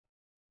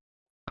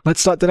Let's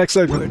start the next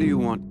segment. Where do you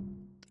want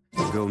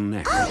to go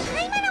next? Oh,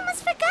 Paimon almost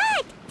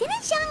forgot!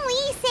 Didn't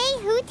Zhongli say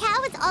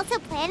𝐻𝐻 was also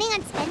planning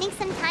on spending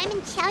some time in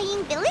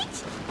𝐂𝐎𝐿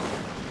village?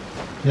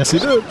 Yes, he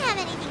We did. don't have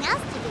anything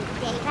else to do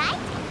today, right?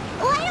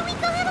 Why don't we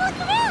go have a look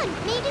around?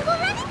 Maybe we'll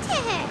run into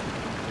her.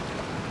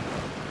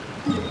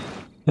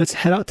 Let's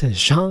head out to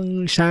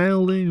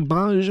Xiangxiaoling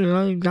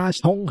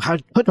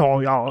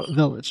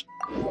village.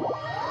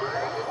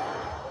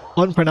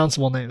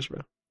 Unpronounceable names,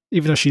 bro.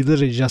 Even though she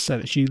literally just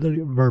said it. She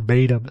literally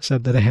verbatim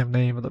said the damn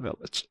name of the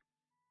village.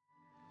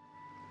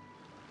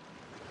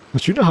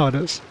 But you know how it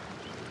is.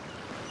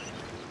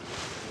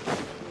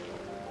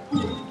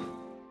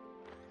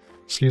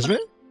 Excuse me?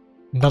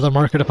 Another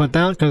marker to put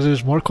down because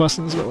there's more quests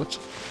in this village.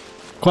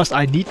 Quest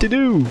I need to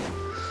do!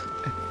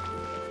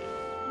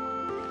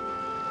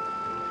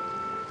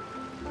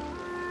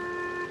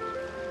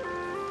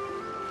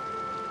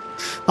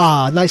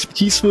 Ah, nice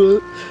peaceful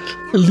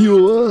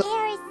LIYUE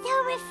Air is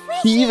so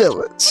refreshing.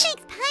 village. It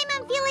makes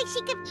Paimon feel like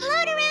she could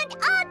float around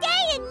all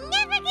day and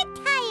never get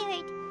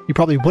tired. You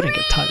probably wouldn't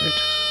get tired.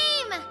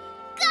 Cream!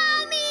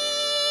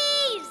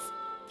 Gummies!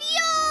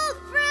 Fuel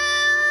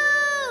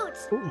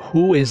fruit!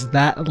 Who is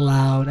that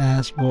loud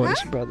ass voice,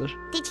 Huh? brother?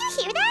 Did you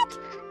hear that?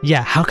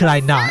 Yeah, how could I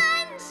not?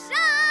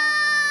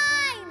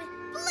 Sunshine!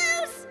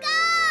 Blue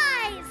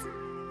skies!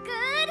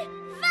 Good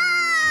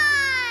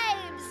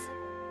vibes!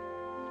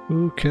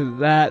 Who could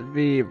that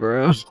be,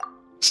 bro?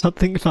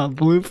 Something about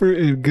blue fruit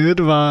and good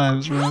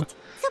vibes, bro. What?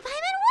 So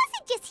Paimon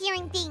wasn't just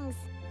hearing things.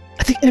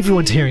 I think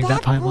everyone's hearing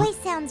that, That Paimon. voice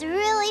sounds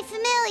really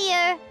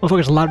familiar.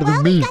 Motherfucker's louder Well,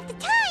 than we me. got the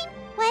time.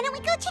 Why don't we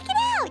go check it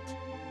out?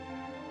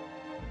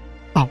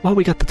 Oh, well,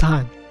 we got the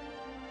time.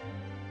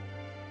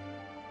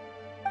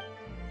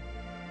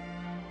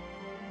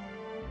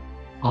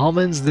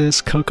 Almonds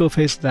this, cocoa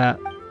paste that.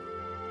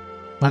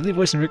 Lively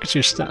voice and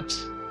ricochet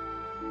steps.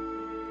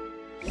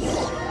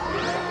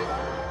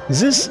 Is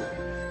this...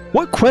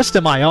 What quest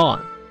am I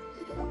on?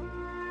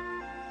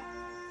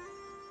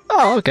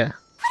 Oh, okay.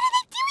 What are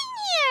they doing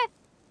here?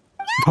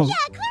 Oh.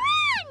 Navia,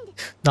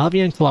 Clarand!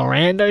 Navia and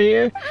Clarand are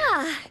here?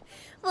 Ah,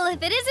 well,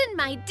 if it isn't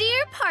my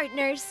dear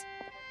partners.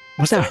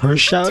 Was that her I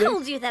shouting?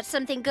 told you that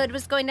something good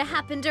was going to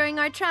happen during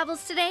our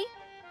travels today.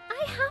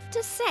 I have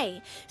to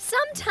say,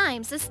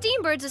 sometimes the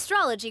Steambird's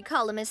astrology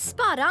column is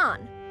spot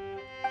on.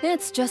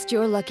 It's just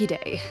your lucky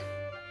day.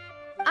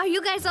 Are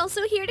you guys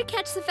also here to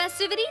catch the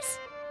festivities?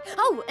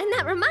 Oh, and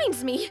that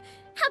reminds me,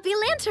 Happy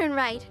Lantern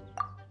Ride.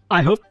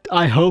 I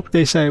hope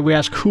they say we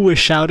ask who was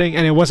shouting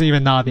and it wasn't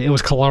even Navia, it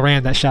was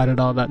Clarand that shouted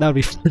all that. That would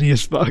be funny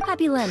as fuck.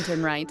 Happy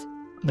Lantern, right?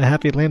 The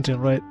Happy Lantern,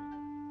 right?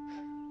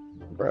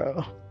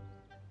 Bro.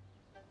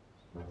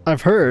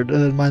 I've heard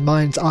in my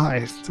mind's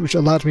eye, which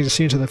allows me to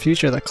see into the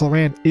future, that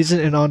Clarand isn't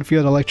an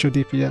on-field electro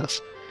DPS,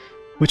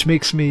 which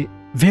makes me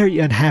very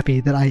unhappy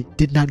that I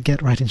did not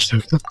get right into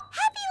it. Happy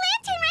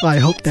Lantern Ride I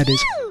to hope you that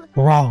is too.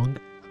 wrong.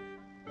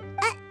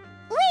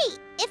 Wait,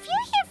 if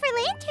you're here for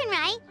Lantern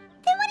Ride,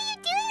 then what are you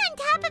doing on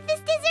top of this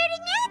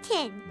deserted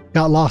mountain?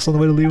 Got lost on the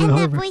way to LIYUE And that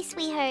Harbor. voice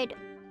we heard,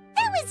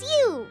 that was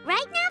you,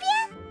 right,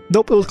 Navia?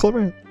 Nope, it was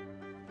Clarand.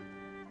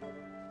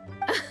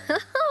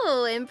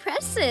 Oh,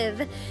 impressive.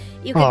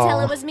 You could tell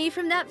Aw. it was me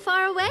from that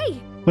far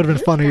away. Would have been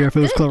You've funnier got if it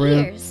was good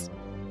Clarand. ears.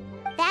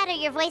 That or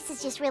your voice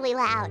is just really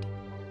loud.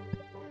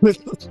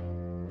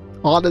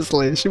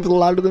 Honestly, she was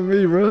louder than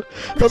me, bro.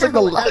 That was like the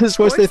Well, of loudest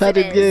voice they've course had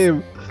it in is.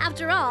 game.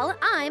 After all,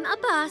 I'm a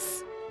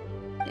boss.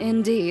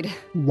 Indeed.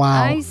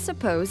 Wow. I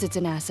suppose it's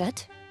an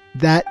asset.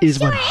 That is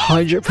Sure is.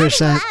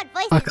 100% Having loud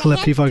voice a is clip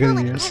handy people are tool gonna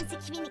when it use. comes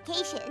to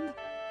communication.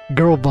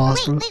 Girl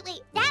boss, bro.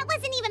 Wait. That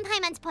wasn't even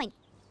Paimon's point.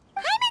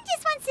 Paimon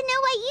just wants to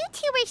know why you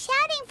two were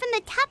shouting from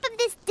the top of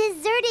this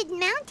deserted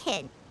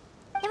mountain.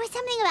 There was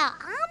something about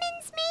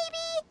almonds,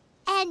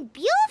 maybe? And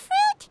buell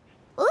fruit?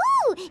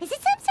 Ooh, is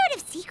it some sort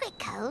of secret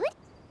code?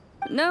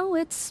 No,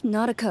 it's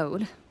not a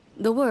code.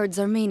 The words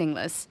are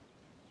meaningless.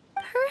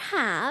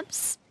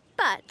 Perhaps,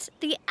 but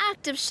the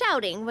act of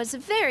shouting was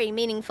very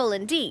meaningful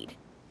indeed.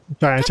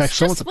 Trying to check That's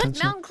someone's just what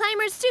attention. mountain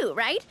climbers do,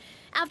 right?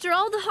 After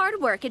all the hard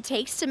work it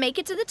takes to make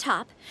it to the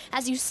top,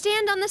 as you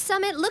stand on the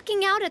summit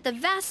looking out at the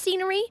vast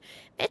scenery,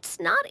 it's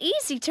not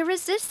easy to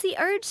resist the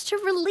urge to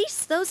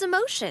release those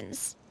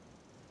emotions.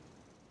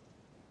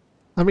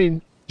 I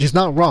mean, she's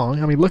not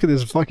wrong. I mean, look at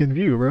this fucking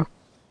view, bro.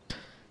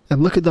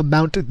 And look at the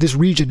mountain. This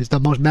region is the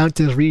most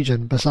mountainous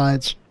region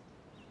besides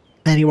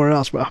anywhere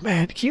else, bro.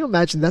 Man, can you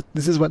imagine that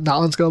this is what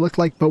Notland's gonna look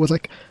like, but with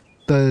like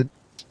the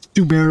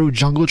Sumeru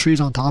jungle trees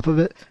on top of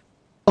it?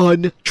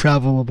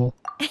 Untravelable.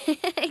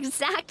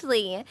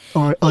 Exactly.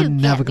 Or You get me,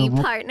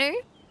 unnavigable. partner.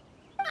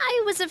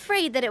 I was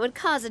afraid that it would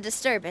cause a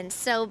disturbance,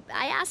 so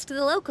I asked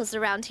the locals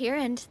around here,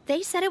 and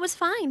they said it was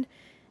fine.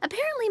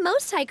 Apparently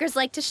most hikers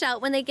like to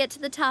shout when they get to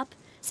the top,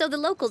 so the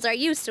locals are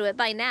used to it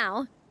by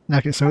now.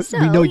 Okay, so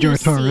we know you're you a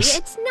tourist. See,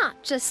 it's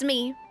not just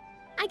me.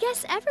 I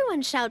guess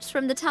everyone shouts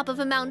from the top of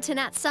a mountain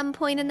at some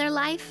point in their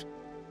life.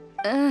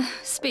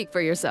 Speak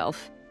for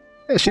yourself.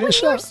 Yeah, she When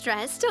didn't you're shout.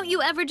 stressed, don't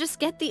you ever just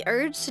get the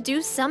urge to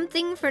do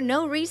something for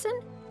no reason?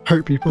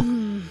 Hurt people.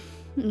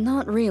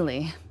 Not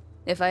really.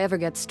 If I ever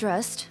get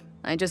stressed,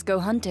 I just go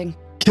hunting.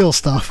 Kill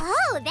stuff.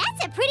 Oh,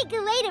 that's a pretty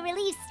good way to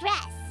relieve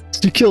stress.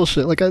 She kills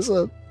shit, like I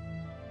said.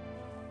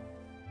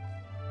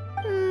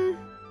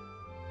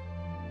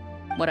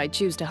 What I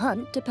choose to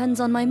hunt depends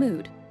on my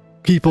mood.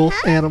 People,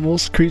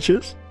 animals,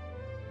 creatures.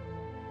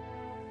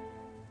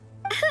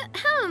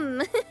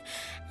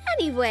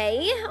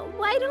 Anyway,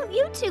 why don't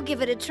you two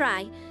give it a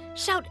try?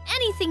 Shout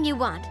anything you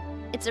want.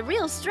 It's a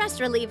real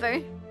stress reliever.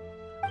 As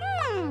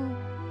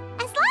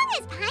long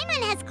as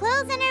Paimon has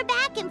clothes on her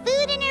back and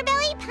food in her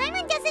belly,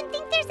 Paimon doesn't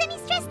think there's any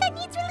stress that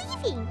needs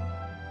relieving.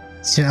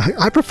 Yeah,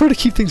 I prefer to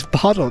keep things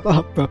bottled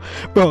up, bro.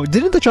 Bro,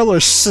 didn't the trailer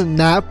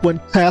snap when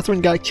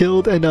Catherine got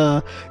killed and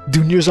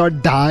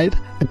Dunyarzad died?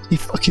 And he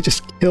fucking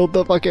just killed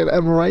the fucking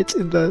Emirites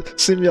in the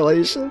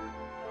simulation?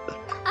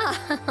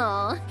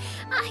 Oh,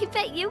 I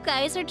bet you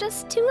guys are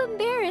just too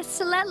embarrassed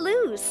to let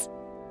loose.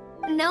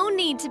 No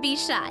need to be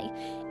shy.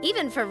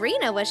 Even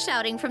Farina was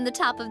shouting from the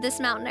top of this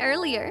mountain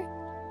earlier.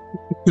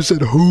 You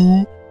said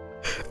who?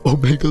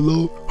 Omega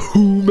Low?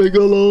 Who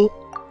Omega Low?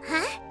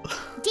 Huh?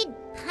 Did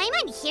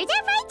Paimon hear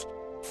that right?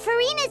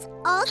 Farina's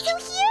also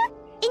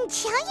here? In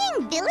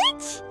Qiaoying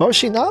Village? How would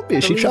she not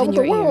be? She Believe in traveled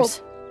the your world.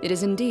 ears. It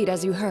is indeed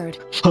as you heard.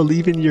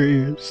 Believe in your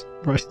ears.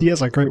 Bro, he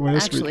has a great way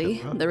of Actually,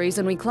 speaking. the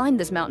reason we climbed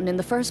this mountain in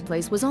the first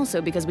place was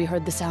also because we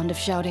heard the sound of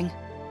shouting.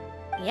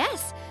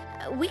 Yes,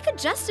 we could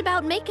just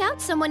about make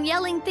out someone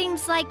yelling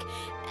things like,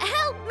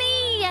 "Help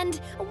me!" and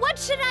 "What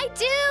should I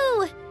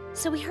do?"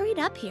 So we hurried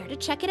up here to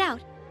check it out.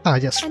 Ah,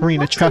 yes, And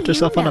Farina what trapped do you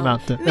herself on a know?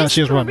 mountain. No, Miss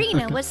she was running.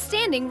 Farina Okay. was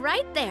standing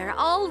right there,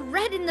 all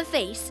red in the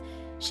face.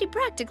 She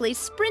practically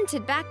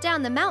sprinted back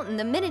down the mountain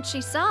the minute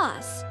she saw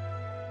us.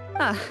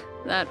 Ah,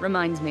 that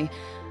reminds me.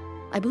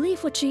 I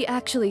believe what she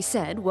actually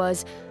said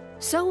was,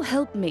 "So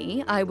help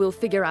me, I will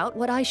figure out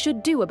what I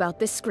should do about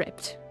this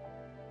script."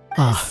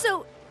 Ah,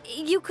 So,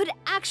 you could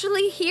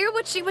actually hear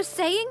what she was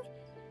saying?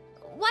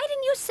 Why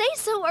didn't you say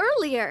so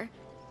earlier?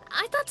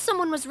 I thought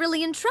someone was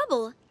really in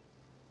trouble.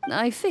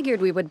 I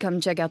figured we would come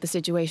check out the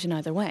situation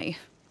either way.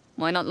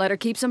 Why not let her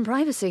keep some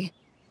privacy?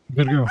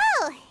 good girl.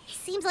 Oh,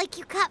 seems like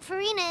you caught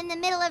Farina in the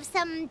middle of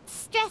some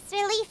stress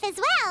relief as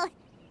well.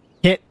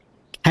 Can't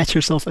catch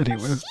yourself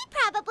anywhere. She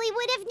probably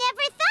would have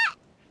never thought.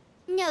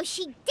 No,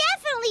 she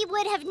definitely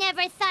would have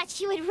never thought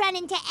she would run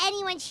into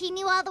anyone she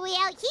knew all the way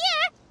out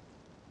here.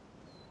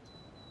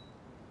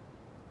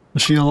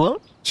 Was she alone?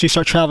 She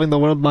started traveling the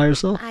world by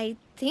herself? I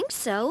think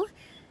so.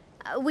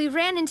 We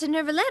ran into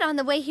Nervalet on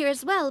the way here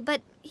as well,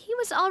 but he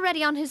was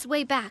already on his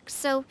way back,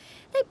 so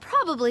they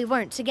probably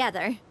weren't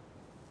together.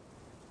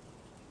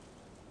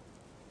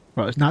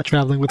 Bro, not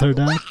traveling with her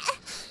dad? Nervalet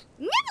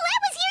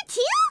was here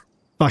too?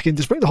 Fucking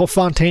just bring the whole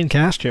Fontaine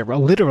cast here, bro.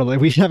 Literally,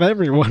 we have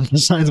everyone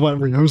besides what,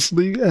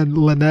 Riosley and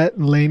Lynette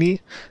and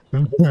Lainey.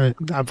 I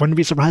wouldn't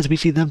be surprised if we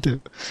see them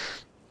too.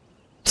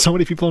 So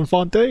many people in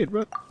Fontaine,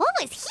 bro. What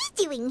was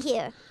he doing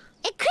here?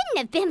 It couldn't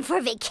have been for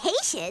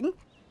vacation.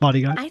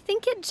 Bodyguard. I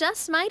think it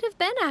just might have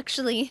been,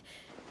 actually.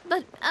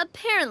 But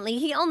apparently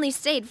he only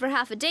stayed for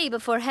half a day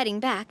before heading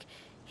back.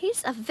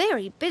 He's a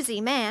very busy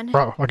man.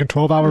 Bro, like a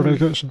 12-hour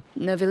vacation.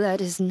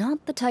 Neuvillette is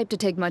not the type to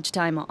take much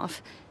time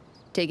off.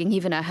 Taking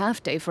even a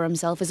half day for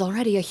himself is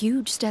already a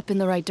huge step in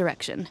the right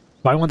direction.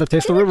 I want to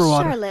taste the Didn't river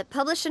water. Charlotte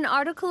publish an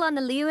article on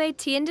the LIYUE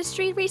tea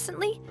industry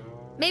recently?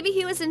 Maybe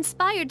he was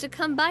inspired to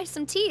come buy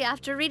some tea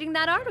after reading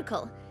that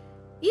article.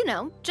 You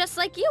know, just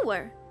like you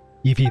were.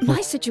 You people.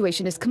 My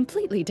situation is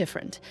completely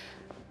different.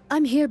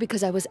 I'm here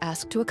because I was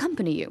asked to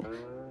accompany you.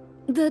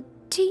 The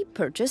tea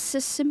purchase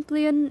is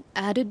simply an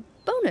added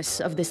bonus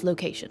of this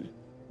location.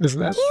 Isn't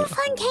that? You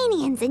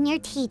Fontainians and your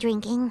tea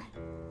drinking.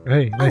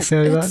 Hey, they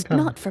say It's that.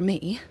 not for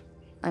me.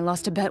 I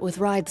lost a bet with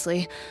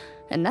Wriothesley,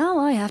 and now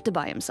I have to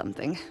buy him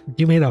something.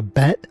 You made a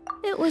bet?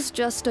 It was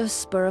just a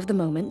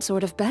spur-of-the-moment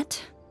sort of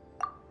bet.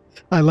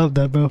 I love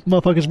that, bro.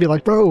 Motherfuckers be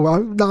like, bro,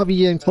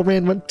 Navi and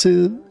Cloran went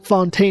to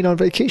Fontaine on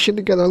vacation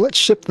together. Let's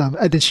ship them.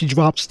 And then she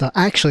drops the,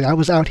 actually, I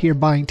was out here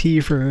buying tea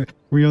for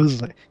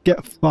Riosley.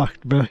 Get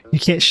fucked, bro. You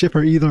can't ship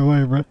her either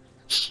way, bro.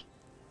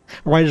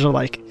 Writers are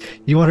like,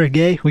 you want her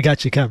gay? We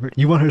got you covered.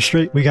 You want her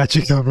straight? We got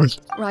you covered.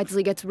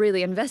 Wriothesley gets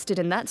really invested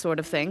in that sort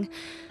of thing,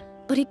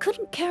 but he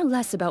couldn't care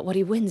less about what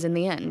he wins in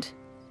the end.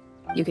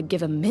 You could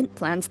give him mint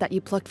plants that you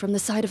plucked from the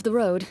side of the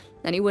road,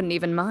 and he wouldn't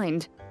even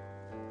mind.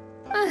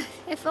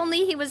 If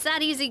only he was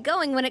that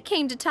easygoing when it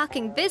came to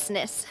talking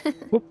business.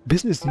 What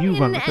business do you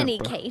run In with him, any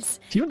bro? case,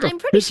 You go I'm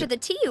pretty prison. sure the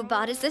tea you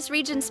bought is this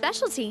region's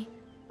specialty.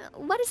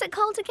 What is it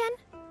called again?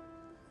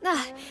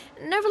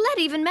 Nervalet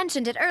even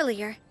mentioned it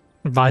earlier.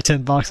 Buy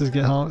 10 boxes,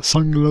 get home.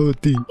 Sunglow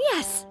tea.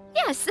 Yes,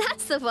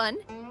 that's the one.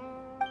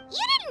 You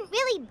didn't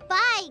really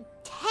buy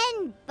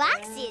 10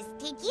 boxes,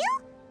 did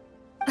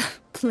you?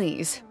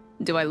 Please,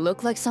 do I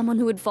look like someone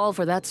who would fall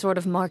for that sort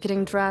of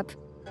marketing trap?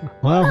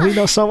 Well, we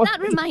know someone.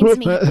 That reminds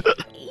me.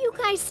 You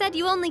guys said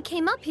you only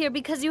came up here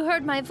because you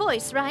heard my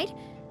voice, right?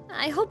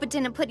 I hope it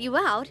didn't put you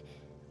out.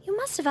 You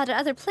must have had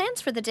other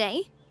plans for the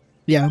day.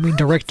 Yeah, I mean,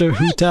 Director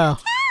Who Tao.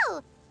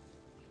 Oh,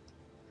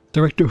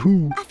 Director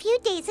Who. a few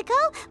days ago,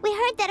 we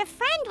heard that a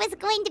friend was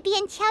going to be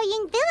in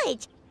Qiaoying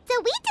Village. So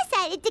we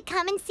decided to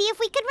come and see if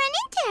we could run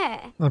into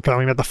her.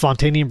 Apparently we met the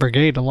Fontainian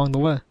Brigade along the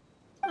way.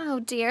 Oh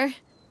dear.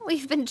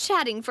 We've been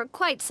chatting for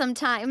quite some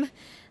time.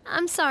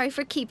 I'm sorry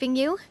for keeping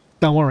you.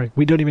 Don't worry,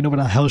 we don't even know where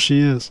the hell she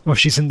is. Or if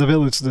she's in the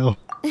village still.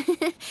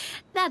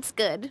 That's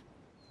good.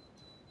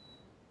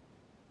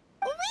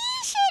 We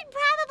should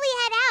probably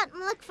head out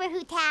and look for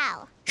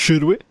𝐻𝐻𝐿.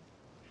 Should we?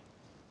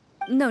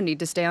 No need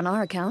to stay on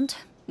our account.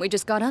 We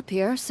just got up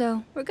here,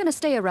 so we're gonna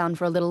stay around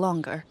for a little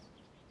longer.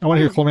 I want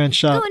to hear 𝐿𝐴𝐿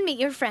shout. Go and meet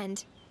your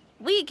friend.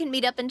 We can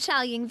meet up in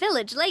𝐿𝐴𝐿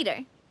village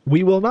later.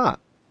 We will not.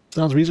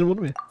 Sounds reasonable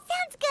to me.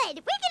 Sounds good.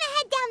 We're gonna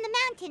head down the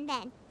mountain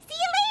then. See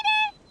you later.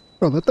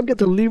 Bro, let them get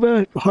to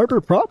LIYUE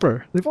Harbor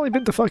proper. They've only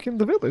been to fucking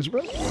the village,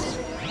 bro.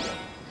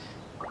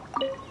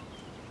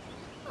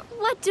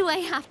 What do I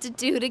have to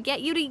do to get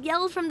you to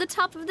yell from the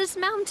top of this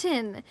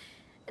mountain?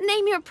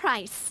 Name your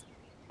price.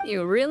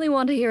 You really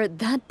want to hear it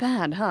that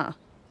bad, huh?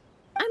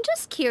 I'm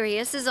just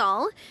curious is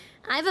all.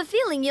 I have a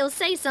feeling you'll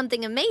say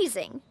something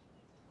amazing.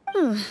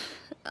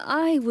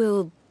 I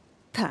will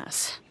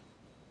pass.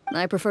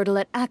 I prefer to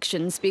let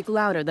actions speak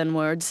louder than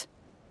words.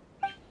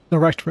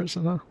 Direct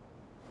person, huh?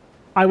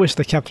 I wish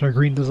they kept her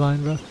green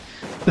design, bro.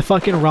 The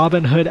fucking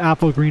Robin Hood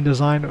apple green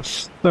design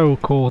was so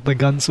cool. The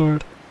gun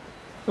sword.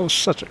 It was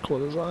such a cool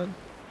design.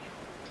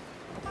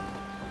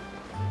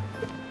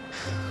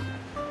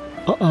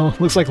 Uh-oh.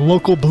 Looks like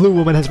local blue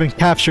woman has been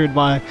captured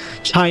by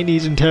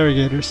Chinese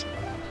interrogators.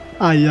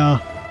 𝐻𝐻𝐿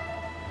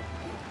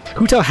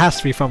has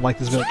to be from, like,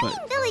 this village, right?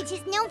 𝐿𝐴𝐿 Village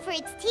is known for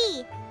its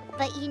tea.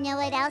 But you know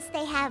what else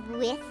they have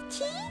with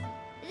tea?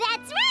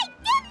 That's right,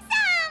 dim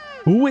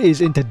sum! Who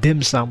is into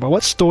dim sum, bro?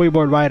 What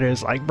storyboard writer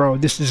is like, bro,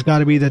 this has got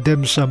to be the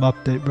dim sum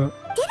update, bro?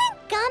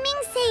 Didn't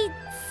𝐿𝐴𝐿 say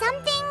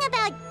something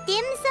about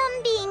dim sum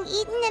being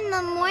eaten in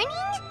the morning?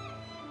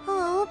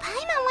 Oh,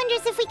 Paimon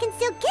wonders if we can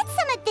still get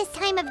some at this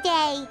time of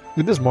day.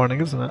 It is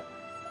morning, isn't it?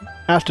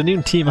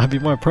 Afternoon tea might be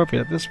more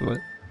appropriate at this point.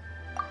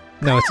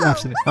 No, it's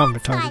afternoon. Well, I'm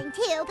that's retarded. fine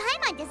too.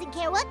 Paimon doesn't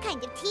care what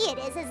kind of tea it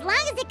is, as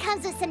long as it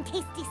comes with some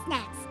tasty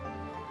snacks.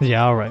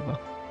 Yeah, alright, well.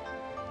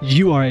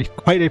 You are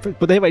quite a...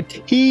 But they have a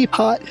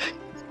teapot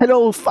and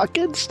old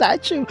fucking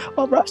statue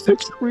of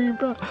Rustic Scream,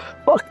 bro.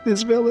 Fuck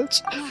this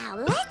village. Now,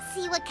 let's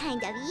see what kind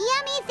of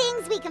yummy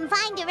things we can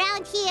find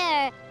around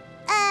here.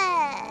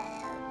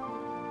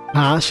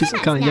 She's the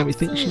kind of yummy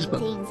thing Paimon she's not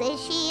seeing about. things,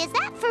 is she? Is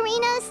that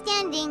Furina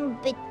standing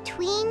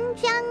between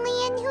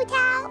Zhongli and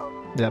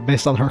𝐻𝐻𝐿? Yeah,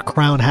 based on her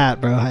crown hat,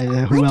 bro. Who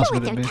Wonder else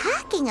what would it they're be?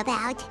 talking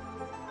about.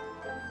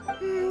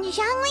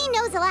 Zhongli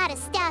knows a lot of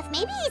stuff.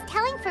 Maybe he's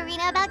telling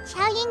Furina about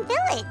𝐿𝐴𝐿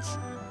Village.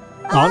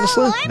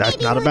 Honestly, or that's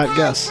maybe not a bad 𝐻𝐻𝐿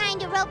guess. is trying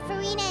to rope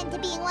Furina into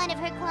being one of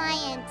her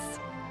clients.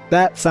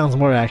 That sounds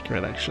more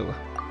accurate, actually.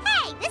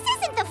 Hey, this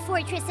isn't the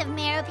Fortress of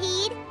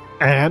Meropide.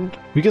 And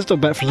we can still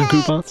bet for some But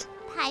coupons.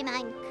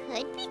 Paimon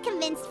could be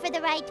convinced for the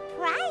right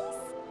price.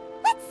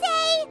 Let's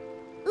say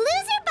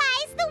loser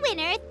buys the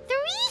winner 3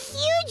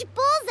 huge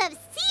bowls of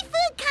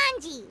seafood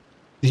kanji.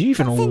 Do you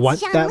even Since want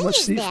that Zhongli much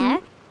is there,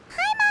 seafood?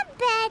 Paimon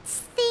bets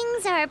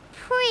things are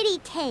pretty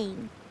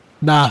tame.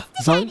 Nah,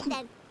 Decided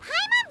that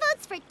Paimon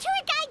votes for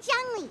tour guide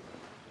Zhongli.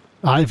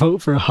 I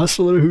vote for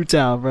Hustler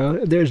𝐻𝐻𝐿,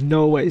 bro. There's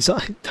no way.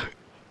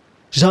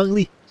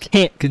 Zhongli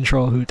can't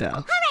control 𝐻𝐻𝐿.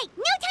 All right,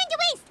 no time to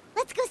waste.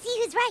 Let's go see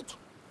who's right.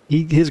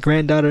 His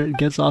granddaughter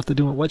gets off to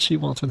doing what she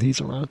wants when he's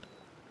around.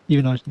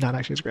 Even though it's not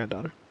actually his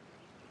granddaughter.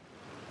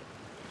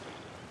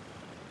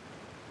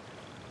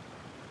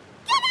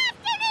 Good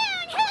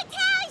afternoon,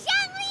 𝐻𝐻𝐿,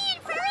 Zhongli,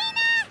 and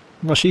Furina.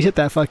 Well, she hit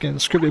that fucking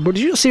script. But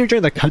did you see her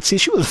during the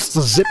cutscene? She was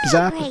zip Oh,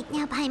 zapping. great,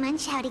 now Paimon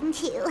shouting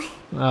too.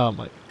 Oh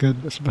my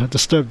goodness, man.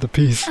 Disturbed the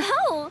peace.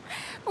 Oh,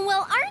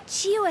 well,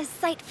 aren't you a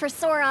sight for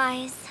sore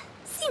eyes?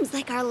 Seems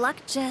like our luck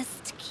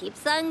just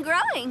keeps on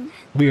growing.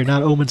 We are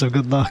not omens of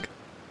good luck.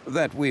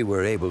 That we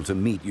were able to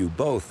meet you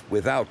both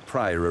without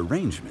prior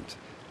arrangement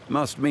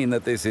must mean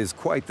that this is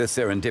quite the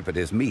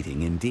serendipitous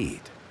meeting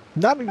indeed.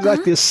 Not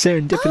exactly as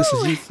serendipitous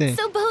as you think.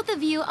 So both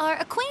of you are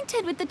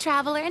acquainted with the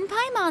Traveler and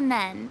Paimon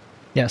then?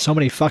 Yeah, so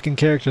many fucking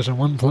characters in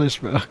one place,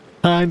 bro.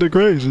 Kinda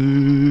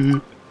crazy.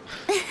 Boy,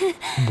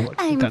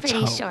 I'm that's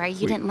pretty how sure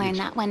you didn't learn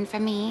that one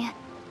from me.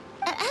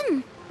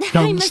 I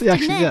Actually, must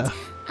admit, yeah.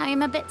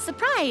 I'm a bit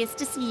surprised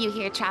to see you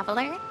here,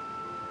 Traveler.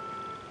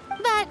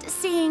 But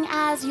seeing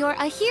as you're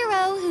a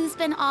hero who's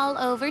been all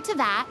over to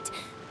that,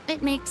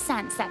 it makes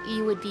sense that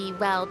you would be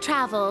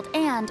well-traveled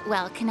and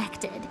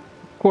well-connected.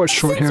 Of course,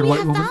 short-haired Since we white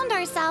have woman. found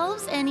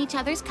ourselves in each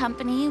other's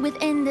company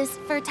within this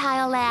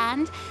fertile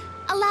land,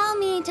 allow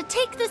me to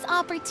take this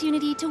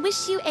opportunity to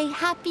wish you a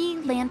happy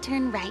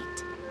lantern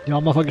rite.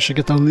 Y'all motherfuckers should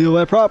get the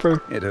LIYUE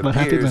proper. It But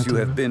happy appears you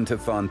Lantern. have been to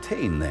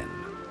Fontaine then.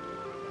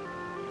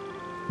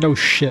 No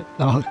shit.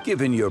 Oh,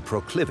 Given your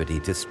proclivity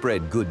to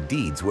spread good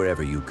deeds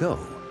wherever you go,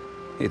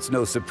 it's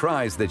no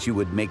surprise that you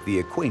would make the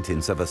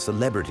acquaintance of a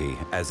celebrity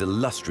as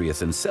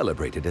illustrious and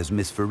celebrated as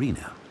Miss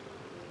Furina.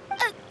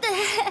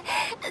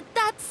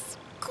 That's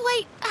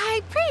quite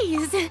high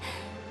praise.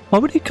 why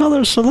would he call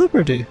her a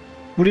celebrity?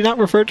 Would he not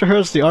refer to her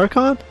as the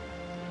Archon?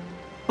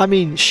 I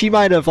mean, she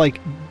might have, like,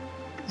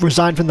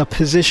 resigned from the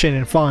position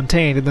in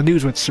Fontaine and the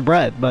news would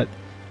spread, but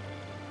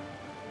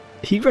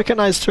he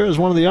recognized her as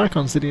one of the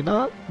Archons, did he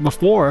not?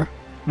 Before?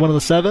 One of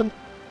the 7?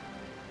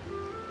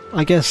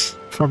 I guess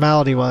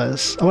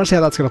formality-wise. I want to see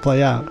how that's going to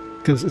play out.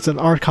 Because it's an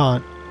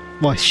Archon.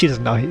 Well, she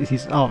doesn't know,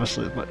 he's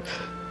obviously, but...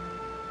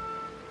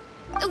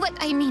 What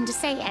I mean to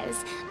say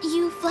is,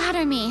 you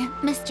flatter me,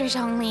 Mr.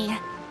 Zhongli.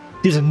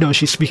 She doesn't know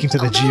she's speaking to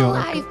the Geo. Although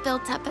I've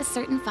built up a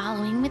certain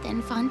following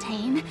within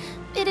Fontaine,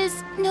 it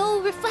is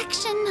no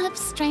reflection of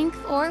strength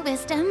or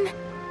wisdom.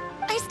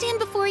 I stand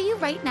before you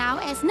right now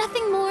as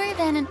nothing more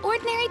than an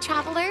ordinary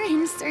traveler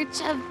in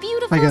search of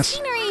beautiful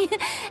scenery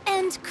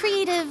and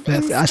creative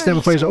inspiration. I stand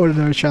before you as an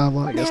ordinary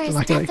traveler. I guess I'm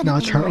not going to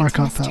acknowledge her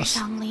Archon Mr. pass.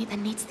 Zhongli that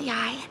meets the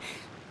eye.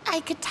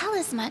 I could tell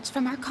as much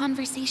from our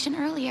conversation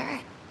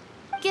earlier.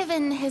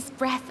 Given his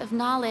breadth of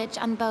knowledge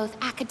on both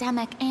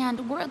academic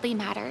and worldly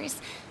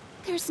matters,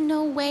 there's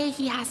no way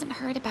he hasn't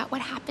heard about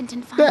what happened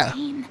in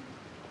Fontaine.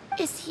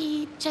 Yeah. Is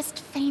he just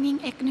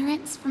feigning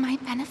ignorance for my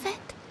benefit?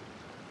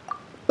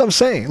 I'm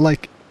saying,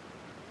 like,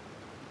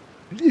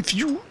 if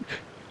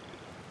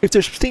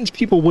there's things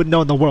people would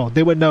know in the world,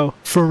 they would know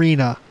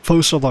Farina,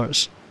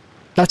 Focalors.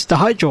 That's the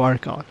Hydro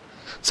Archon.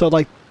 So,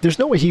 like, there's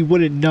no way he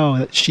wouldn't know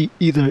that she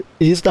either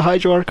is the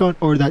Hydro Archon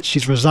or that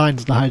she's resigned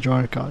as the Hydro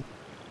Archon.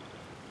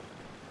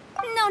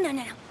 No.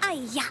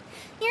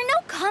 You're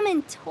no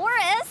common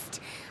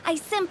tourist. I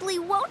simply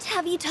won't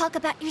have you talk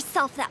about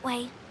yourself that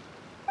way.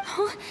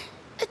 Huh?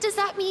 Does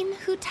that mean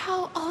Hu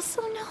Tao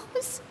also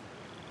knows?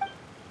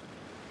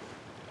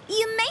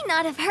 You may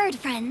not have heard,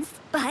 friends,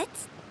 but...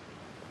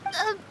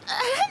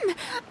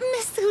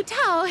 Miss Hu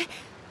Tao.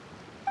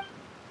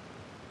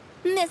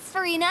 Miss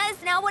Farina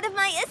is now one of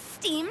my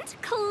esteemed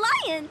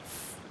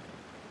clients.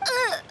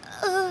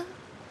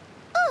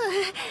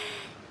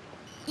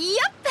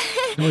 Yep.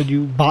 Oh,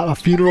 you bought a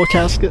funeral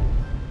casket?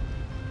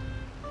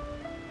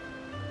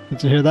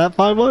 Did you hear that,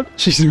 Paimon?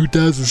 She's Hu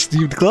Tao's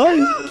esteemed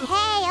client.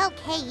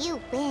 Okay, you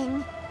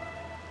win.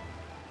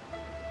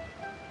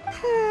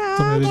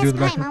 I guess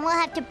Paimon will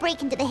have to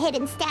break into the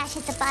hidden stash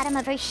at the bottom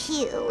of her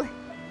shoe.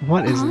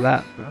 What is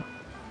that, bro?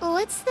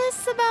 What's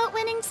this about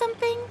winning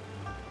something?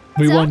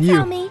 We won Don't you.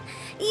 tell me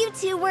you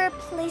two were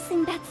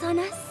placing bets on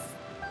us.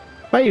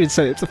 Why even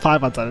say it's a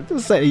 5 on 10?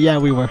 Just say, yeah,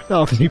 we were.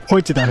 Oh, he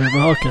pointed at her,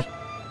 bro. Okay.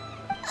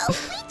 Oh, we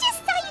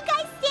just saw you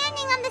guys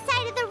standing on the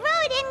side of the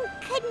road and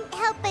couldn't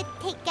help but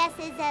take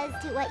guesses as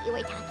to what you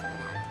were talking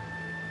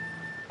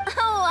about.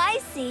 Oh, I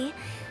see.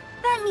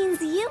 That means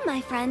you,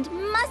 my friend,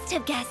 must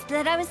have guessed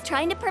that I was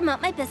trying to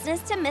promote my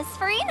business to Miss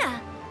Farina.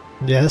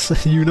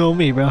 Yes, you know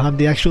me, bro. I'm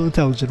the actual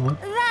intelligent one.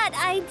 That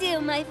I do,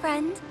 my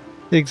friend.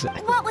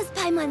 Exactly. What was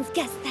Paimon's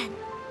guess then?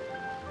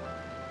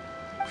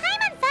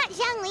 Paimon thought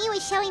Zhongli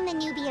was showing the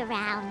newbie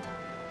around.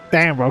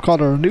 Damn, bro.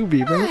 Called her a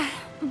newbie, bro.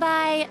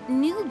 By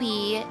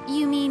newbie,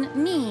 you mean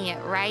me,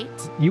 right?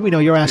 We know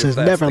your ass has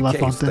If never that's left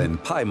the case, Fontaine. then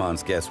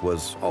Paimon's guess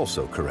was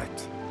also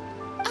correct.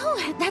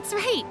 Oh, that's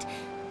right.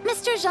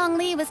 Mr.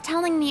 Zhongli was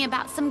telling me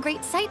about some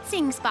great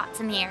sightseeing spots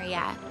in the area.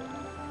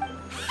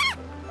 Ha!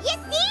 You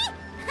see?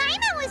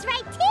 Paimon was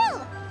right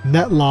too.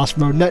 Net loss,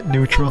 bro. Net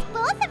neutral. Since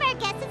both of our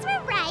guesses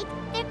were right,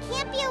 there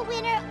can't be a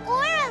winner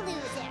or a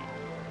loser.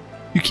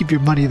 You keep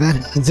your money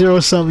then.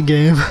 Zero-sum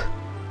game.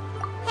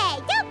 Hey,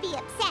 don't be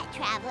upset,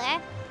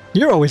 traveler.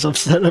 You're always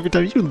upset every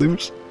time you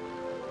lose.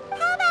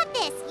 How about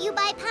this? You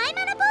buy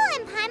Paimon a bowl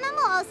and Paimon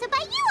will also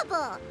buy you a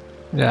bowl.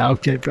 Yeah,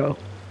 okay, bro.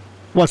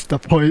 What's the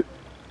point?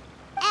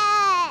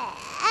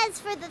 As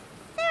for the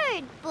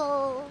third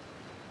bowl...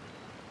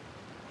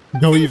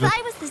 No Since even.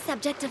 I was the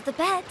subject of the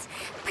bet,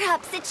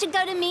 perhaps it should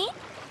go to me?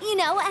 You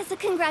know, as a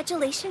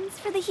congratulations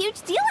for the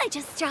huge deal I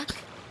just struck.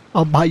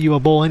 I'll buy you a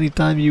bowl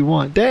anytime you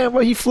want. Damn,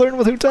 bro, he flirting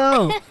with Hu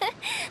Tao.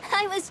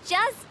 I was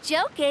just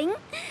joking.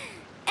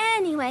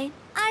 Anyway,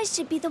 I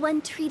should be the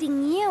one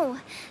treating you.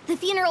 The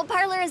funeral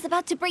parlor is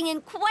about to bring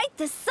in quite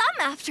the sum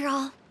after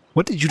all.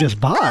 What did you just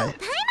buy? Oh,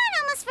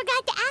 Paimon almost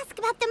forgot to ask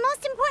about the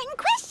most important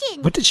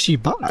question. What did she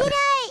buy? Did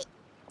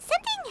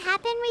something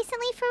happen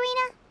recently,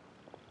 Farina?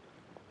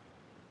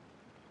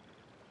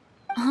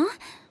 Huh?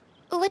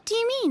 What do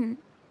you mean?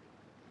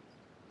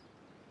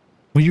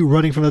 Were you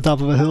running from the top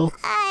of a hill?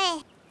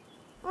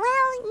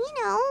 Well, you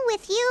know,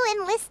 with you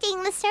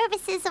enlisting the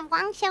services of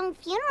Wangsheng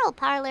Funeral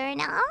Parlor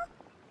and all.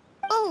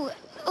 Oh,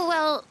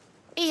 well,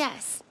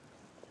 yes.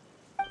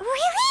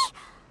 Really?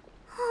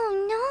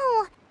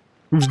 Oh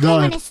Who's no.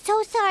 Paimon died? is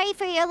so sorry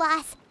for your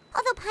loss.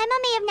 Although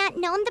Paimon may have not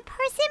known the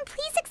person,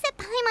 please accept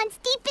Paimon's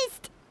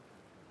deepest...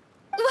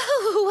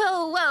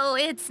 Whoa,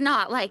 it's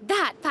not like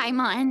that,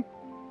 Paimon.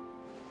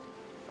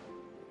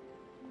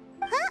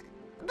 Huh?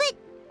 But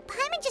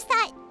Paimon just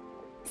thought,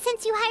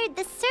 since you hired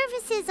the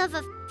services of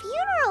a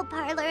funeral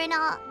parlor and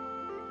all...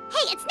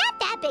 Hey, it's not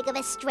that big of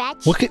a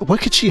stretch. What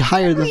could she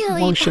hire the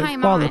Really,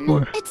 Wangsheng father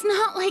for? It's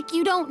not like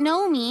you don't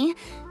know me.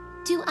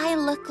 Do I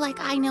look like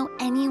I know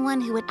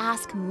anyone who would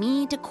ask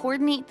me to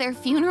coordinate their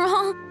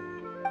funeral?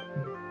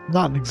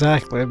 Not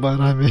exactly, but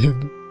I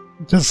mean,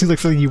 it doesn't seem like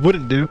something you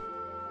wouldn't do.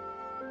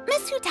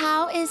 Miss Hu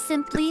Tao is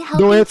simply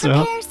helping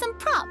prepare some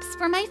props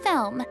for my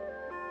film.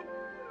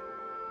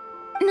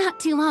 Not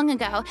too long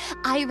ago,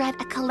 I read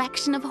a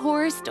collection of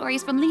horror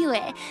stories from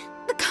LIYUE.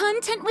 The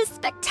content was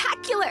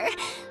spectacular.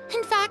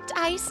 In fact,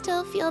 I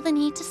still feel the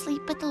need to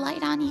sleep with the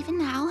light on even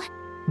now.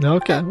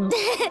 Okay. Well,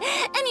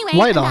 Anyway,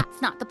 light on.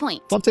 that's not the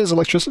point. Fontaine's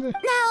electricity.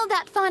 Now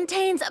that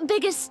Fontaine's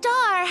biggest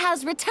star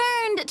has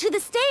returned to the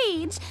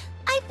stage,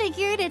 I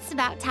figured it's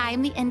about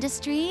time the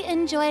industry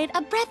enjoyed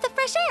a breath of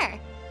fresh air.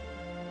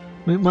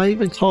 We might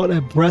even call it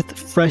a breath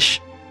fresh.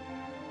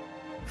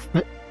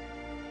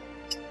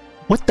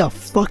 What the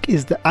fuck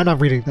is that? I'm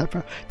not reading that,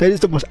 bro. That is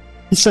the most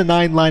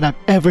asinine line I've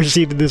ever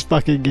seen in this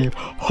fucking game.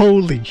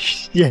 Holy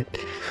shit.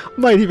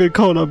 Might even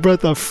call it a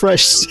breath of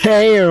fresh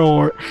air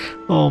or...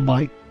 Oh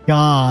my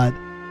god.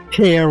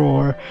 Hair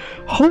or...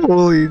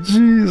 Holy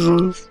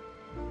Jesus.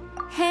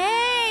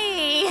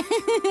 Hey,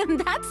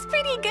 that's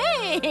pretty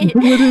good.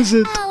 What is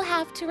it? I'll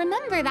have to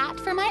remember that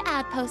for my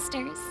ad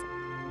posters.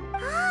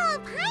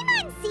 Oh,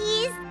 Paimon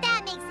sees.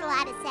 That makes a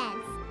lot of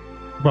sense.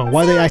 Bro,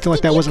 why are they acting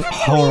like that wasn't Did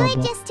you come to Liyue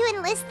horrible? just to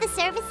enlist the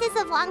services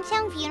of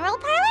Longsheng Funeral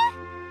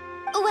Parlor?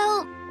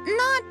 Well,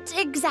 not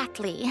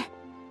exactly.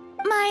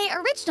 My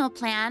original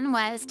plan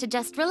was to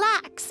just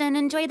relax and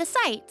enjoy the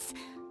sights.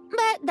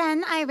 But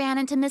then I ran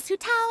into Miss Hu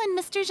Tao and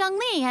Mr.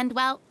 Zhongli, and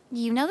well,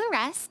 you know the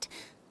rest.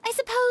 I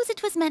suppose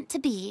it was meant to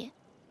be.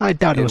 I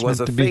doubt it It was was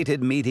meant a to be.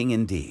 fated meeting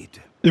indeed.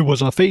 It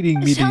was a fading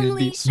meeting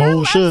indeed. Zhongli sure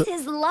Bullshit. loves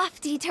his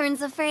lofty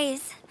turns of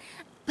phrase.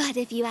 But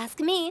if you ask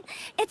me,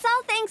 it's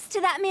all thanks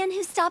to that man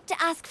who stopped to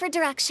ask for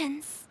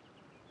directions.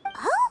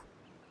 Oh?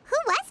 Who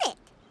was it?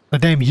 The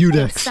damn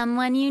Udex.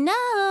 Someone you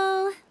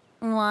know.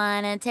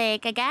 Wanna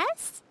take a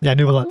guess? Yeah, I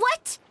knew that.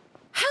 What?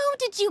 How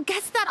did you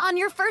guess that on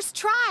your first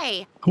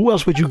try? Who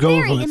else would you go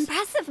Very with?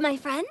 impressive, my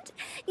friend.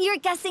 Your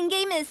guessing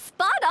game is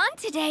spot on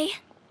today.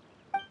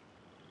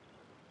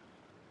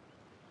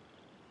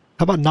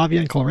 How about Navia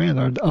and Cloran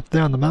are up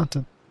there on the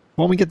mountain?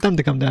 Why don't we get them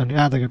to come down?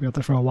 Yeah, they're gonna be up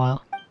there for a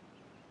while.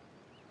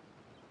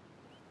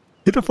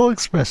 Pitiful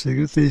expression.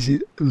 It says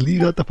you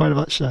leave out the part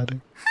about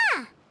shouting.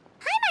 Huh.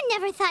 Paimon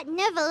never thought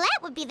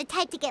Neuvillette would be the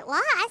type to get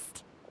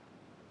lost.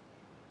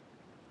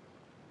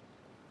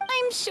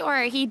 I'm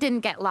sure he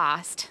didn't get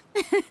lost.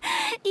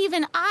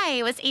 Even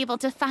I was able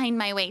to find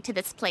my way to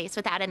this place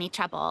without any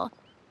trouble.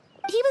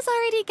 He was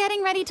already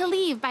getting ready to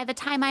leave by the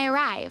time I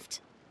arrived.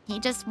 He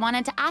just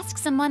wanted to ask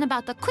someone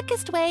about the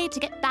quickest way to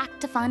get back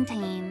to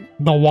Fontaine.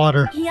 The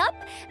water. Yup,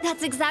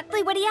 that's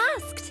exactly what he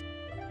asked.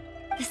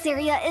 This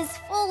area is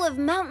full of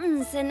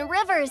mountains and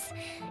rivers.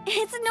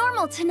 It's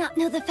normal to not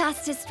know the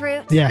fastest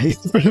route. Yeah, he's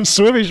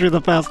swimming through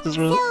the fastest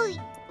route.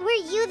 So, were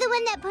you the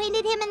one that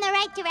pointed him in the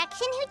right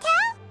direction, Hu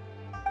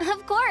Tao?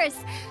 Of course.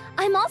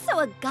 I'm also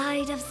a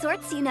guide of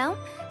sorts, you know.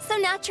 So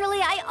naturally,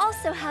 I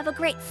also have a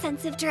great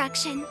sense of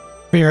direction.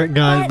 Spirit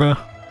guide, bro.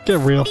 Get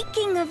real.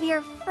 Speaking of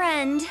your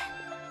friend,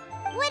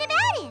 What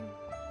about him?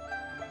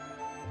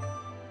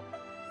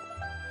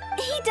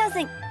 he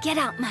doesn't get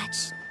out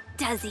much,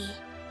 does he?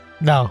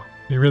 No,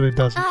 he really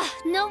doesn't. Ah,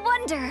 no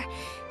wonder.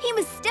 He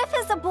was stiff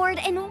as a board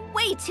and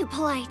way too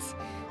polite.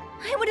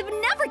 I would have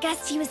never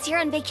guessed he was here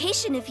on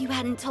vacation if you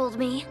hadn't told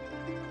me.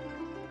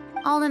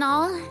 All in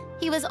all,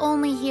 he was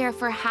only here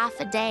for half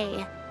a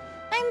day.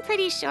 I'm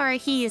pretty sure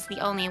he's the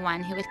only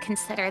one who would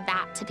consider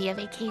that to be a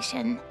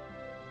vacation.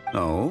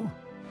 Oh?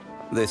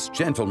 This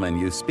gentleman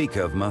you speak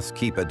of must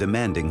keep a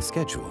demanding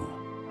schedule.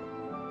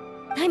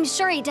 I'm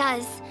sure he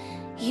does.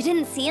 You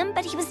didn't see him,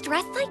 but he was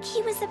dressed like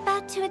he was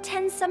about to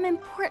attend some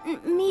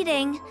important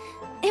meeting.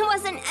 It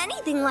wasn't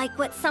anything like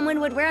what someone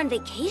would wear on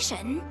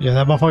vacation. Yeah,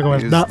 that motherfucker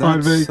was Is not that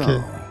on vacation.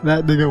 so?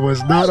 That nigga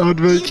was not on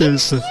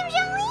vacation.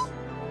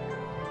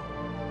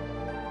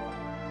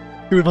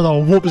 He was about to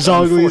whoop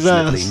Zhongli's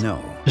Unfortunately, ass.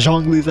 no.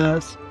 Zhongli's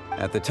ass.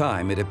 At the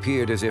time, it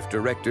appeared as if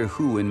Director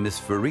Hu and Miss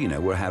Farina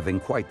were having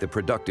quite the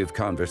productive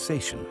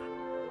conversation.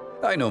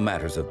 I know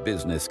matters of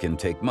business can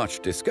take much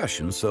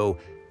discussion, so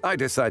I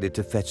decided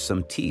to fetch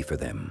some tea for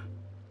them.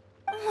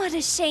 What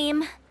a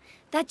shame.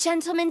 That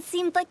gentleman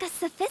seemed like a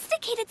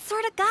sophisticated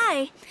sort of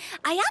guy.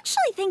 I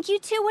actually think you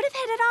two would have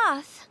hit it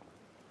off.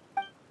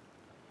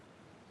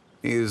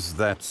 Is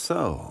that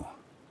so?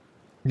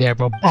 Yeah,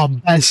 bro.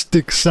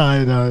 Bombastic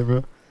side-eye,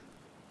 bro.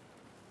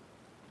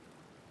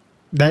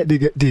 That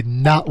nigga did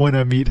not want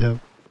to meet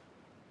him.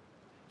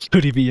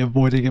 Could he be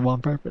avoiding him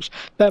on purpose?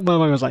 That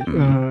motherfucker was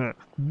like,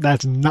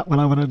 that's not what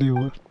I want to deal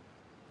with.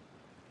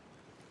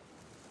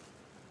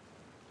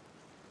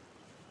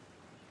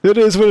 It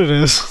is what it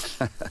is.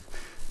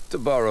 To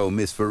borrow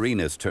Miss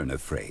Farina's turn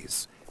of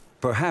phrase,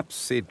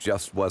 perhaps it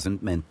just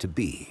wasn't meant to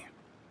be.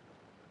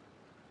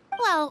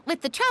 Well,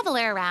 with the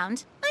traveler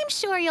around, I'm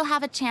sure you'll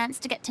have a chance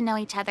to get to know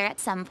each other at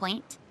some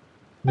point.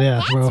 Yeah,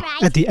 That's bro.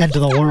 right. At the end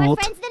of He's the got more world.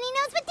 friends than he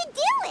knows what to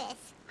deal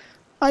with.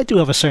 I do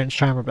have a certain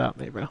charm about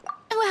me, bro.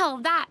 Well,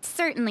 that's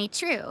certainly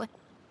true.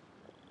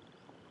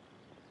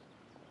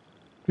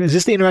 Is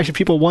this the interaction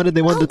people wanted?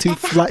 They wanted Oh, the two that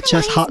flat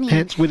chest reminds hot me.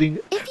 pants with If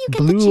you get the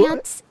blue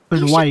chance, and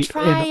you should white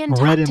try and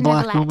talk red to and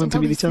black Neuvillette movement to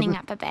until meet he's each other. loosening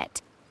up a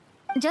bit.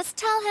 Just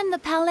tell him the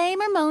Palais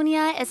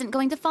Mermonia isn't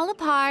going to fall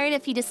apart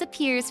if he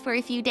disappears for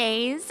a few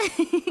days.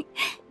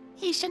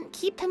 He shouldn't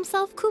keep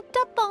himself cooped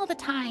up all the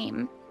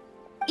time.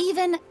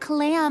 Even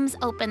clams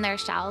open their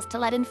shells to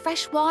let in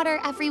fresh water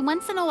every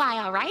once in a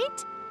while,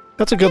 right?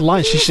 That's a good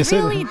line. She If should he's say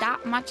really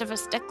that. that much of a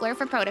stickler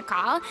for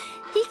protocol,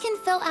 he can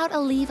fill out a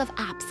leave of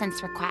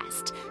absence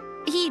request.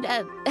 He'd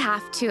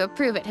have to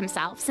approve it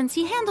himself since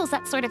he handles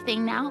that sort of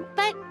thing now,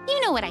 but you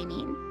know what I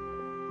mean.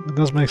 It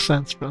does make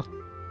sense, bro.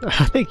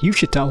 I think you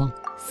should tell him.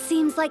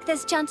 Seems like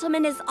this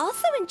gentleman is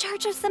also in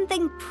charge of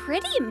something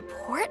pretty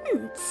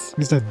important.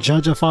 He's the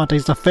judge of Fontaine.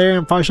 He's the fair and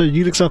impartial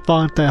eunuch of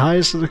Fontaine,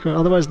 highest,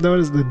 otherwise known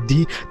as the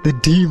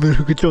demon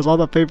who controls all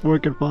the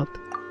paperwork in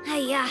Fontaine.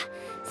 Yeah,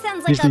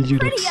 sounds He's like the a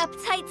pretty eunuchs.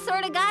 uptight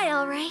sort of guy,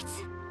 all right.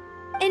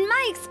 In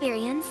my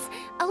experience,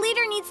 a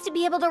leader needs to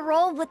be able to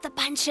roll with the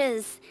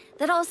punches.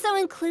 That also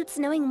includes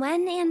knowing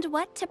when and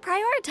what to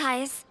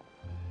prioritize.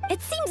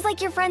 It seems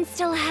like your friend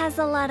still has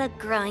a lot of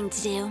growing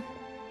to do.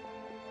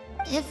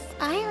 If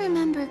I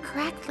remember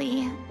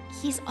correctly,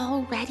 he's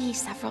already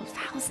several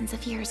thousands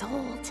of years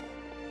old.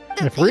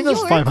 If Rena's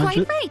You're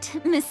 500. quite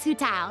right, Miss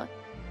𝐂𝐿𝐴.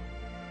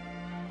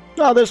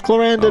 Oh, there's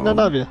Cloranda and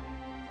Anavia.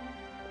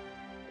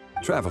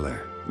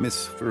 Traveler,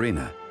 Miss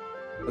Farina,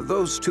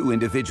 those two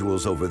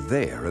individuals over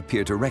there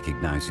appear to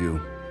recognize you.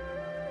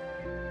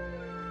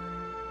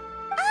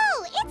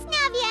 Oh, it's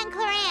Navia and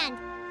Clorand.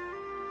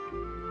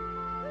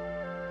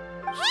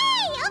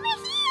 Hey, over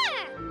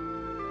here!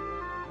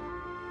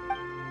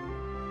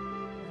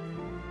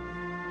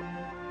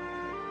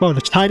 Oh,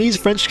 the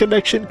Chinese-French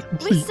connection? We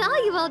Complete. saw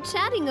you all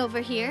chatting over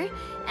here,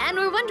 and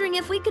we're wondering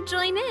if we could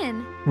join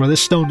in. Well,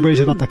 this stone bridge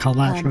is about to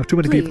collapse, bro. Too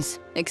many people. Please,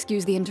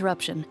 excuse the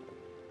interruption.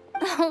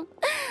 Oh,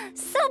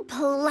 so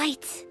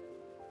polite.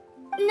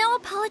 No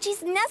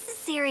apologies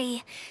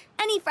necessary.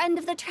 Any friend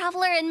of the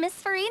Traveler and Miss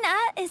Farina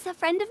is a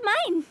friend of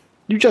mine.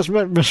 You just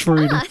met Miss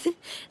Farina.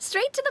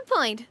 Straight to the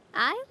point.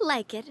 I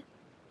like it.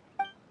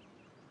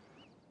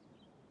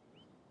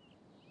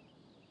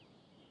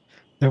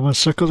 Everyone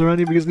circles around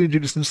you because they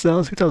introduce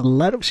themselves. Who tells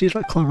let him? She's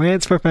like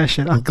Clorand's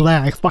profession. A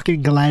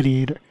fucking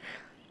gladiator.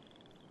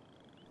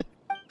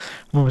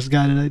 Most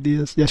guided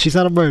ideas. Yeah, she's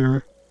not a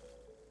murderer.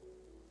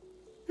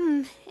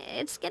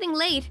 It's getting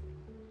late.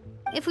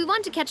 If we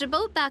want to catch a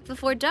boat back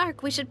before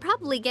dark, we should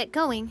probably get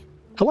going.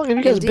 How long have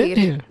you guys been Indeed.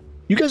 here?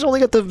 You guys only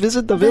got to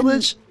visit the Then-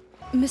 village?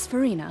 Miss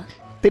Farina,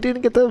 They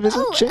didn't get to visit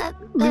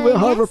LIYUE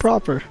Harbor yes.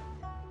 proper.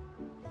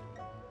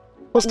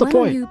 What's the when are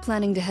point? you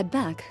planning to head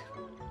back?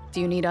 Do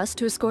you need us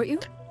to escort you?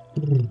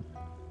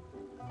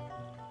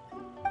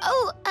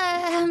 Oh,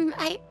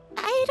 I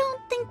don't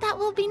think that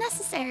will be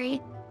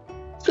necessary.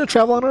 She's gonna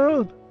travel on her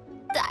own.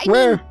 I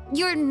Where? mean,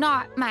 you're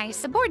not my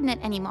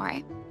subordinate anymore.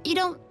 You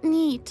don't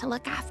need to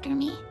look after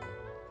me.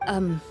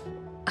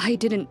 I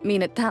didn't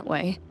mean it that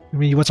way. I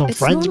mean, you want some It's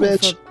friends, normal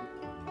bitch?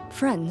 for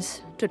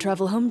friends to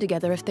travel home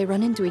together if they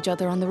run into each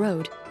other on the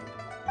road.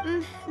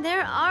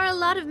 There are a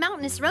lot of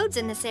mountainous roads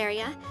in this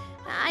area.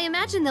 I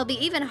imagine they'll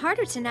be even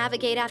harder to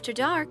navigate after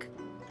dark.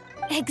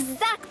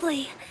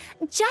 Exactly.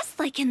 Just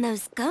like in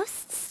those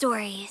ghost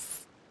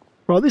stories.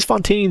 Bro, these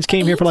Fontainians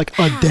came here for like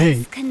a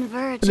day. And And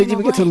they didn't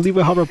even get to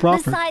LIYUE Harbor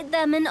proper. Beside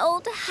them, an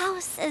old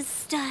house is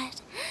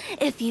stood.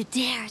 If you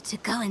dare to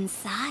go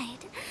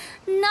inside,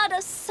 not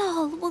a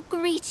soul will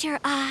greet your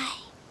eye.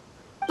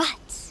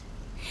 But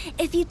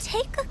if you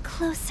take a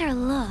closer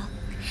look,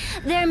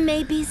 there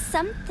may be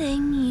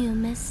something you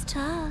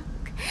mistook.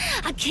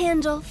 A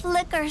candle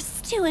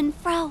flickers to and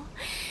fro,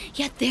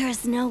 yet there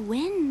is no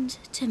wind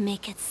to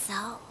make it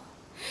so.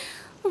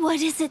 What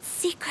is its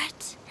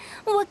secret?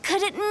 What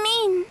could it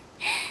mean?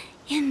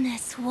 In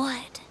this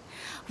wood,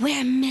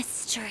 where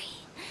mystery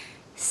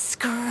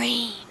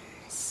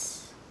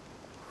screams.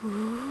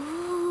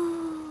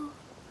 Ooh.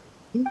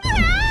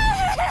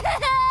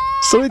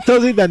 Somebody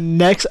tells me the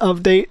next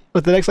update,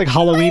 with the next like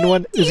Halloween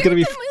one, is gonna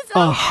be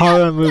a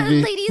horror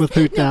movie with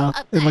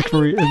𝐿𝐴 and like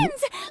for in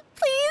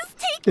Please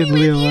take me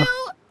with LIYUE. you.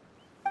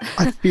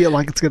 I feel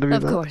like it's gonna be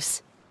Of that.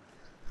 course.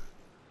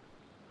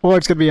 Or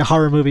it's gonna be a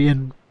horror movie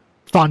in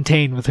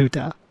Fontaine with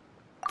𝐿𝐴.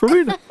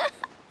 Farina.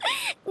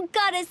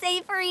 Gotta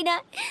say, Farina,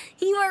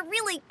 you are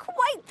really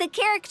quite the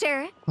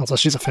character. Also,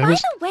 she's a By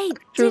famous. the way,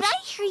 did I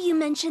hear you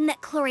mention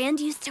that Clorand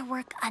used to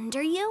work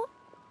under you?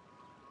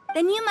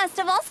 Then you must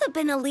have also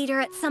been a leader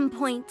at some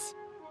point.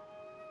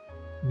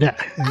 Yeah,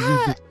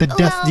 the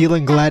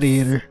death-dealing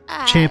gladiator,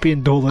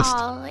 champion duelist.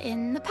 All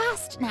in the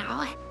past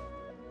now.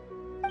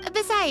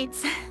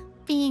 Besides,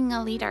 being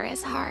a leader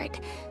is hard.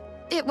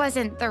 It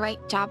wasn't the right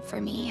job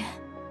for me.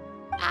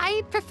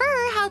 I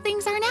prefer how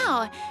things are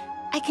now.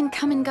 I can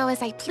come and go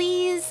as I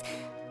please,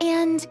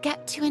 and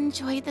get to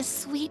enjoy the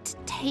sweet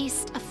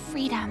taste of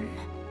freedom.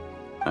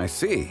 I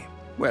see.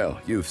 Well,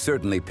 you've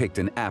certainly picked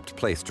an apt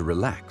place to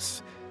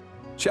relax.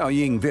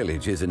 Qiaoying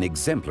Village is an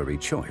exemplary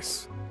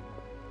choice.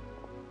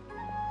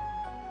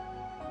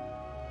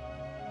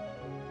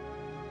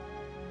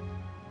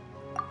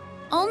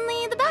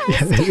 Only the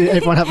best.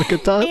 Everyone have a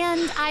good time?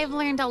 And I've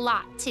learned a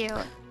lot, too.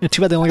 Yeah,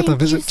 too bad they only got to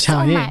Thank you visit so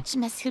Qiaoying. much,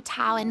 Miss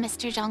𝐂𝐿𝐴 and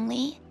Mr.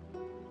 Zhongli.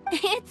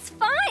 It's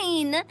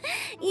fine.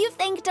 You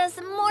thanked us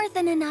more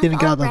than enough Didn't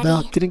get out of the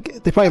already.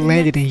 belt. They probably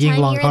landed in Next time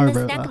Yinglong you're in this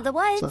Harbor. neck of the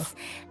though, woods, so.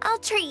 I'll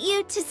treat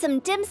you to some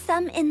dim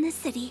sum in the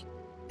city.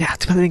 Yeah,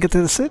 too bad I didn't get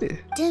to the city.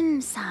 Dim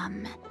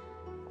sum.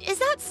 Is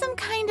that some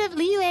kind of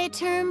Liyue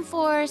term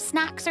for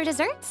snacks or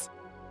desserts?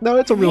 No,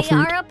 it's a real They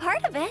food. are a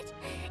part of it.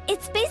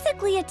 It's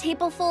basically a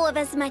table full of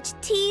as much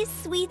tea,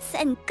 sweets,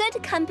 and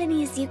good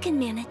company as you can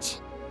manage.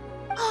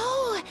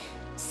 Oh,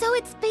 so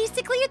it's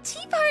basically a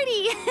tea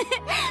party.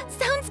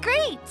 Sounds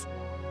great.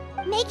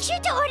 Make sure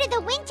to order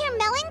the winter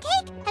melon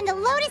cake and the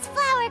lotus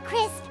flower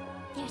crisp.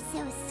 They're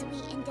so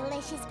sweet and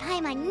delicious.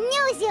 Paimon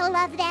knows you'll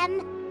love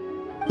them.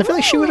 I feel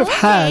like she would have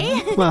okay.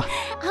 had. Well,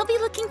 I'll be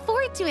looking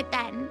forward to it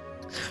then.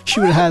 she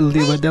would have had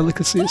Liyue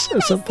delicacies Didn't you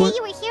at some guys point. say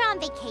you were here on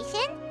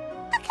vacation?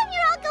 How come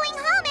you're all going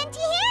home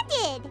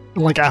empty-handed?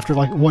 Like after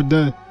like one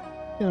day.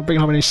 You know, bring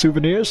home any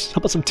souvenirs? How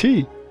about some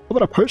tea? How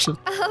about a person?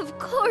 Of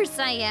course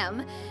I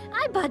am.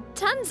 I bought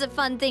tons of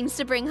fun things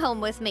to bring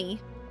home with me.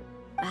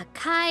 A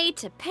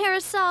kite, a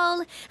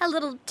parasol, a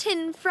little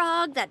tin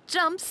frog that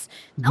jumps.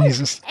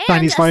 Jesus, and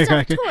Chinese a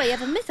firecracker. stuffed toy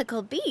of a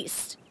mythical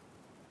beast.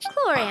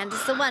 𝐿𝐴𝐿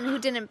is the one who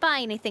didn't buy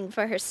anything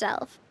for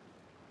herself.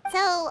 So,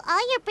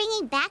 all you're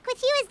bringing back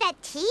with you is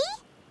that tea?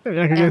 Maybe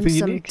I can get And anything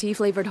some unique.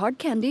 tea-flavored hard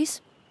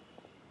candies.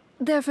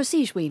 They're for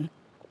𝐶𝐿𝐴𝐿.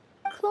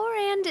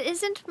 𝐿𝐴𝐿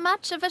isn't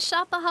much of a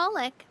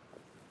shopaholic.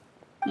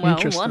 Well,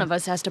 Interesting. one of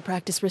us has to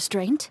practice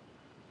restraint.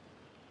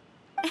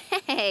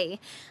 Hey,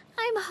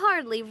 I'm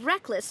hardly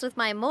reckless with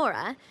my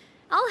Mora.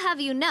 I'll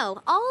have you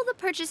know, all the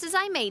purchases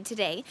I made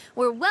today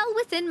were well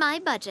within my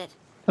budget.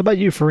 How about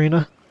you,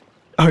 Farina?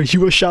 Are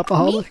you a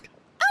shopaholic?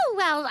 Oh,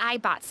 well, I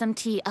bought some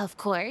tea, of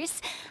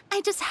course.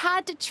 I just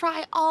had to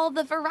try all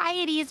the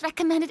varieties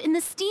recommended in the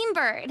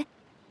Steambird.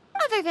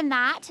 Other than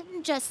that,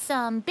 just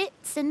some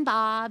bits and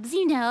bobs,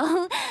 you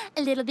know.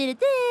 A little bit of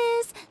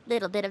this,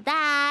 little bit of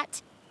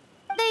that.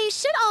 They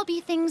should all be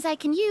things I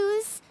can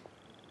use,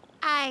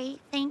 I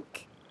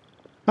think.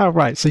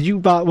 Alright, so you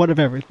bought one of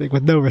everything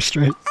with no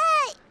restraint.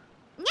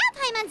 Now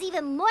Paimon's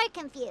even more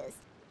confused.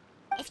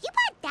 If you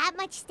bought that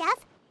much stuff,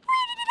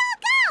 where did it all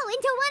go?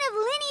 Into one of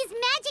Linny's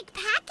magic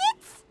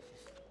packets?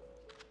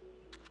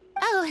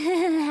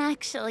 Oh,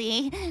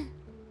 actually.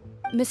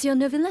 Monsieur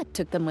Neuvillette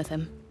took them with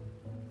him.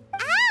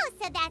 Oh,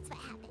 so that's what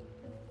happened.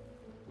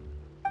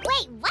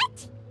 Wait,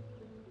 what?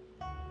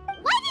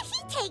 Why did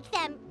he take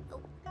them?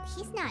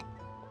 He's not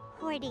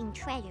hoarding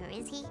treasure,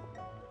 is he?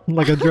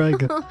 Like a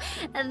dragon.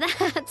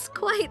 That's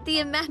quite the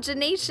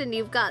imagination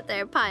you've got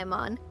there,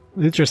 Paimon.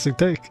 Interesting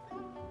take.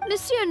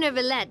 Monsieur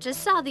Neuvillette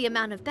just saw the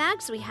amount of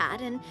bags we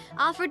had and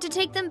offered to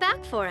take them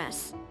back for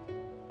us.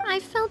 I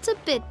felt a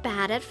bit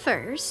bad at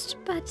first,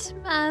 but,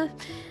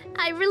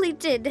 I really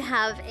did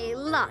have a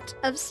lot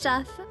of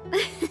stuff.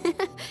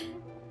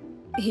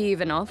 He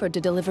even offered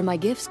to deliver my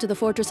gifts to the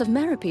Fortress of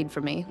Meripede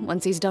for me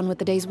once he's done with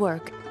the day's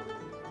work.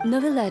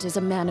 Neuvillette is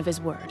a man of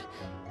his word.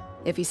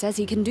 If he says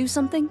he can do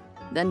something,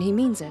 then he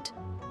means it.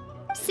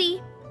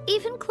 See,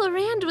 even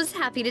𝐿𝐴𝐿 was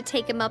happy to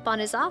take him up on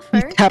his He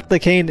offer. tapped the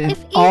cane in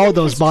If all even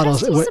those his bottles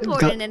trusty got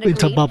subordinate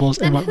into agreed, bubbles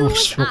and then went who was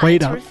I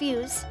straight to up.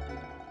 refuse?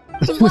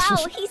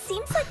 Wow, he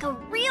seems like a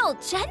real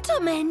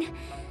gentleman.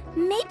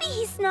 Maybe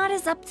he's not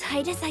as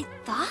uptight as I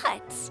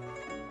thought.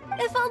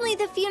 If only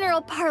the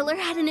funeral parlor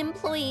had an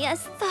employee as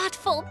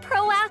thoughtful,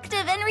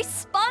 proactive, and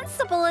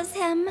responsible as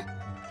him.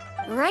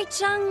 Right,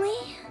 Zhongli?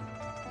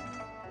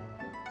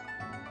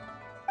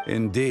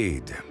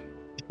 Indeed.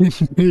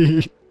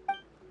 𝐿𝐴𝐿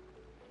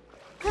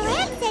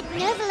said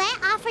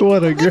Neuvillette offered What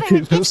to a deliver her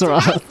great gifts to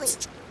surprise.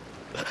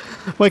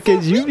 Isley. Why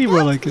can't So you we be more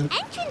go like to it? the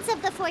entrance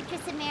of the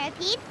Fortress of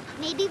Meripede.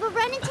 Maybe we'll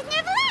run into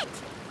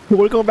Neuvillette.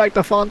 We're going back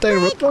to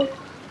Fontaine,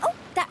 Oh,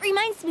 that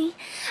reminds me.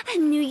 A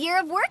new year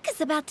of work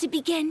is about to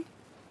begin.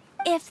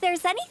 If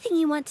there's anything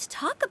you want to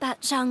talk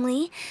about,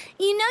 Zhongli,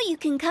 you know you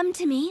can come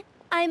to me.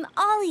 I'm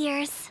all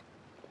ears.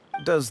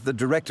 Does the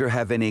director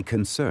have any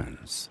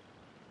concerns?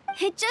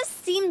 It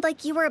just seemed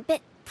like you were a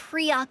bit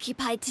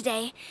preoccupied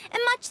today, and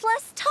much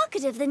less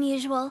talkative than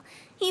usual.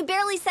 You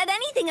barely said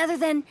anything other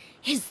than,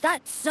 "Is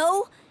that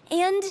so?"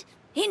 and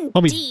 "Indeed."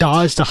 Homie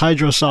dodged the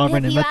Hydro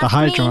Sovereign If and you met the ask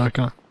Hydro me,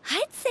 Archon.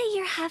 I'd say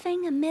you're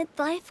having a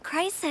midlife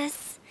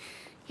crisis.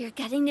 You're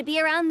getting to be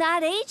around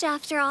that age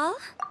after all.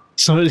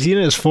 So is he in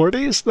his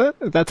 40s then?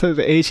 That's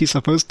the age he's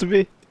supposed to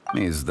be?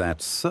 Is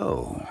that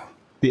so?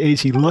 The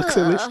age he looks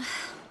at least?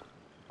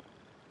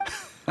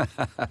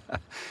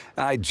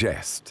 I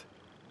jest.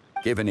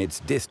 Given its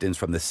distance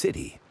from the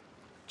city,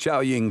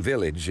 Qiaoying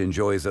village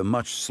enjoys a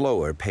much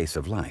slower pace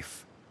of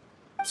life.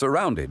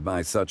 Surrounded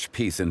by such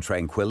peace and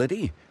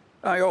tranquility,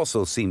 I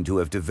also seem to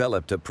have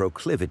developed a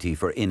proclivity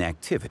for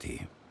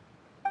inactivity.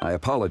 I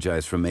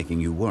apologize for making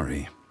you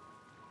worry.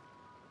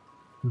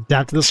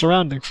 Adapt to the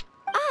surroundings.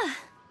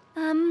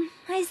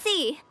 I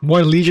see.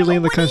 More leisurely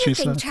in the What do you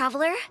countryside. think,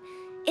 traveler?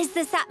 Is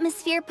this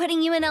atmosphere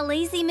putting you in a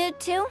lazy mood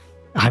too?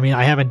 I mean,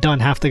 I haven't done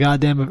half the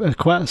goddamn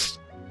quest.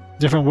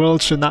 Different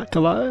worlds should not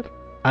collide.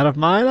 Out of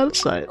mind, out of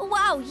sight.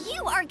 Wow,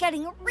 you are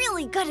getting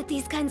really good at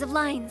these kinds of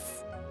lines.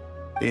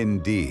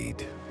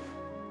 Indeed.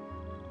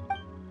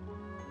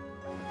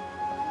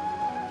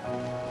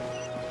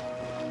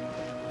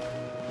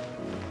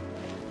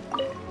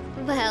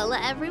 Well,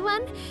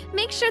 everyone,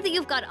 make sure that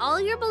you've got all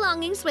your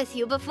belongings with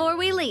you before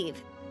we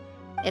leave.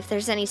 If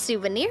there's any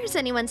souvenirs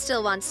anyone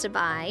still wants to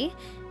buy,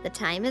 the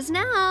time is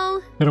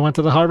now. Could have went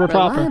to the harbor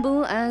proper.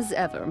 Reliable as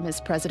ever,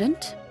 Miss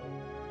President.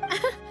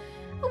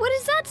 What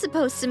is that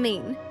supposed to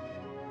mean?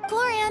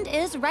 𝐿𝐴𝐿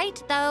is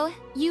right, though.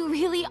 You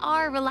really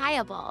are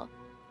reliable.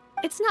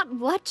 It's not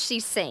what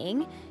she's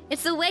saying,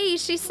 it's the way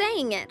she's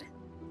saying it.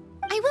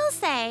 I will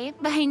say,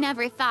 but I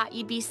never thought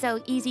you'd be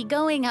so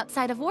easygoing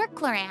outside of work,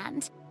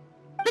 𝐿𝐴𝐿.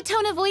 The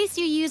tone of voice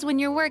you use when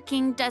you're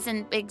working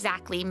doesn't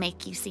exactly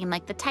make you seem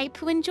like the type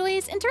who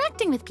enjoys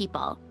interacting with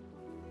people.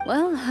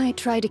 Well, I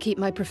try to keep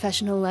my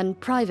professional and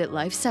private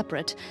life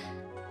separate.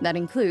 That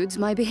includes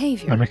my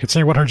behavior. I mean,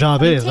 considering what her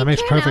job is, that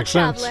makes perfect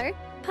sense. Traveler.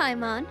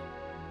 Paimon.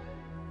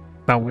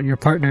 Now, your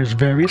partner is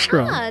very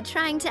strong. Ah,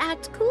 trying to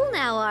act cool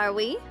now, are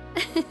we?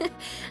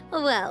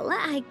 Well,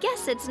 I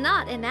guess it's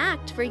not an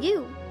act for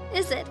you,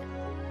 is it?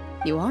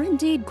 You are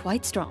indeed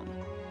quite strong.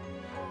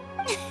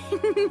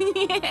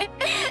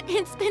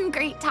 It's been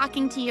great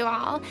talking to you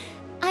all.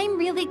 I'm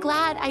really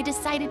glad I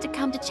decided to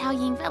come to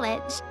𝐿𝐴𝐿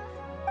Village.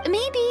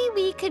 Maybe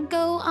we could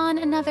go on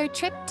another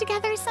trip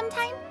together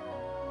sometime?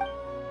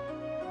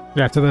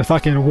 Yeah, to the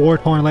fucking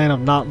war-torn land of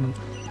Notland.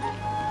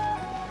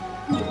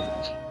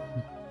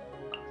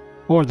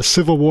 Or the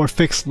Civil War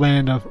fixed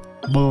land of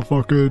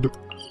motherfucking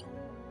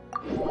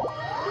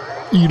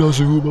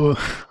Inazuma.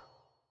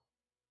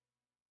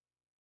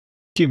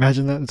 Can you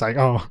imagine that? It's like,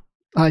 oh,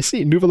 I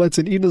see, Nuvalet's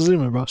in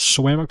Inazuma, bro.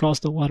 Swam across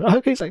the water.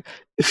 Okay, it's like,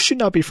 it should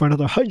not be for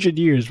another 100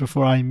 years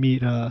before I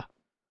meet, the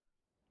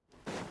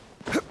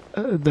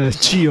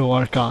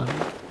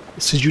𝐂𝐿𝐴𝐿.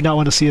 So you not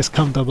want to see us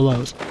come to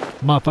blows.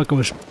 Motherfucker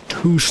was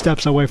 2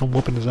 steps away from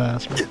whooping his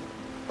ass, bro.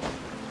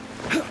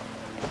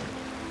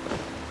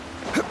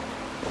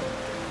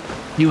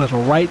 He was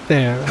right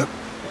there.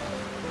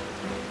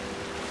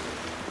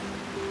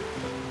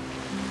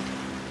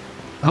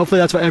 Hopefully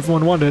that's what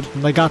everyone wanted.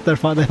 They got their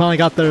they finally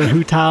got their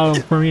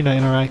𝐻𝐻 Farina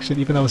interaction,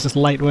 even though it was just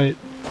lightweight.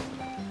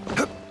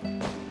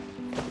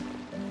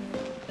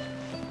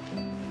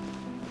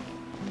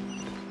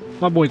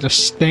 My boy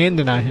just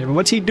standing out here, but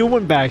what's he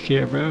doing back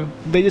here, bro?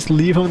 They just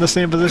leave him in the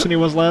same position he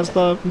was last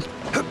time?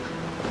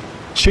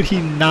 Should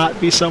he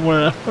not be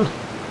somewhere else? Look,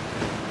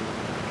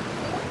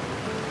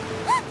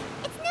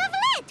 it's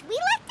Neuvillette! We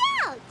lucked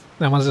out!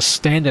 That one's just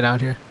standing out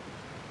here.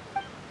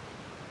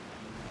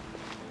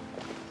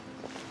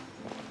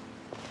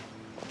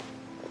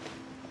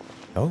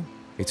 Oh,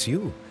 it's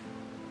you.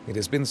 It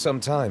has been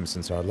some time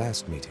since our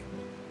last meeting.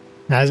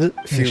 Has it?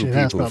 Few Actually,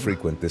 that's people probably.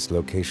 frequent this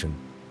location.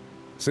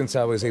 Since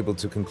I was able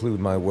to conclude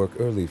my work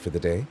early for the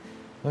day,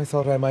 I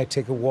thought I might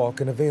take a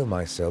walk and avail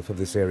myself of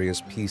this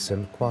area's peace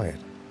and quiet.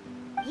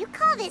 You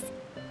call this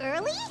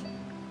early?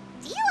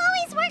 Do you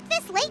always work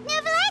this late,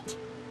 Neuvillette?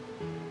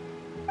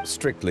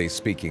 Strictly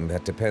speaking,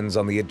 that depends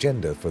on the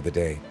agenda for the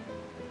day.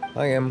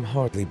 I am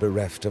hardly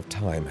bereft of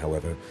time,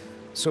 however,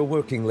 so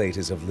working late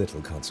is of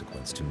little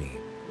consequence to me.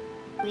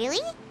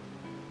 Really?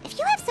 If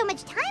you have so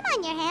much time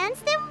on your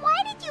hands, then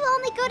why did you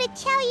only go to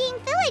𝐿𝐴𝐿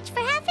Village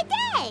for half a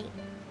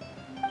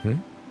day?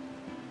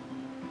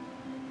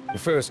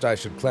 First, I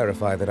should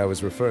clarify that I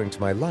was referring to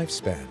my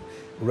lifespan,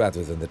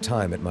 rather than the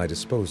time at my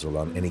disposal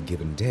on any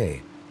given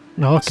day.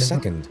 Okay.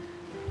 Second,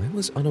 I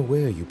was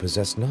unaware you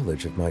possessed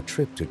knowledge of my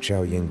trip to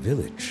𝐿𝐴𝐿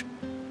Village.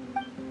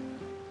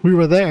 We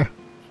were there.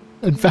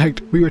 In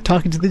fact, we were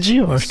talking to the I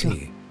𝐂𝐿𝐴𝐿.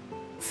 see.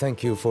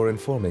 Thank you for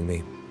informing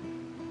me.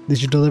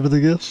 Did you deliver the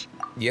gifts?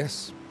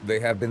 Yes,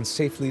 they have been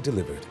safely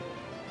delivered.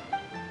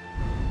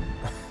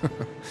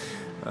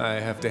 I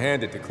have to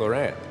hand it to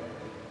𝐿𝐴𝐿.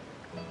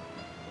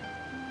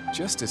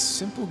 Just a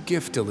simple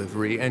gift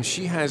delivery, and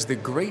she has the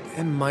great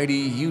and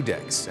mighty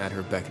𝐿𝐿𝐴𝐿 at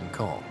her beck and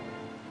call.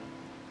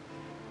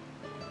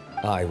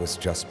 I was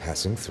just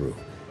passing through.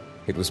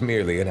 It was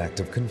merely an act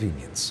of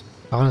convenience.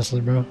 Honestly,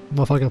 bro.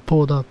 Motherfucker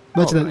pulled up.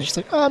 Imagine that. Alright. She's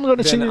like, oh, I'm going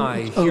to see Then you.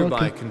 I Oh,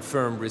 hereby okay.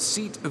 confirm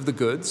receipt of the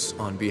goods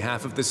on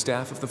behalf of the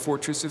staff of the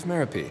Fortress of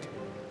Meropide.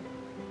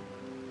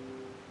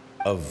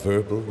 A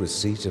verbal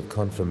receipt of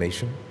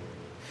confirmation?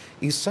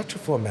 Is such a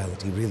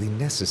formality really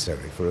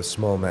necessary for a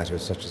small matter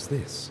such as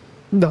this?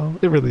 No,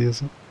 it really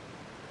isn't.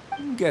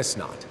 Guess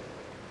not.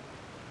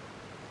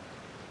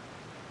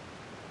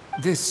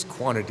 This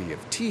quantity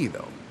of tea,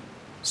 though,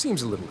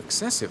 seems a little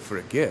excessive for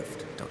a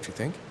gift, don't you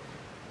think?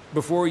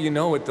 Before you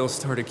know it, they'll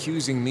start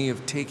accusing me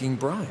of taking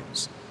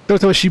bribes. Don't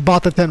tell me she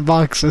bought the 10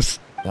 boxes.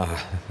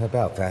 Ah,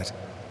 about that.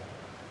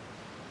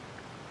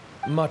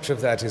 Much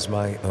of that is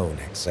my own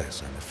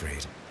excess, I'm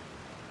afraid.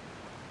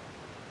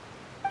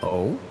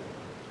 Oh?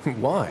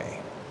 Why?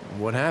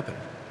 What happened?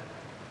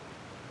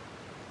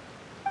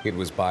 It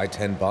was buy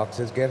 10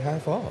 boxes, get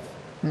half off.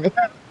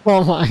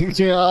 Oh my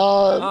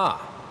god.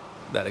 Ah,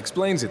 that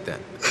explains it then.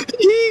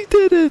 He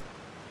did it.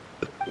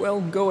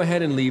 Well, go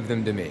ahead and leave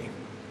them to me.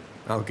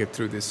 I'll get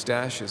through this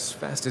stash as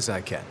fast as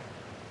I can.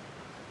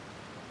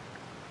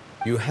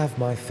 You have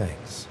my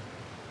thanks.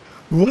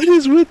 What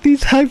is with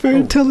these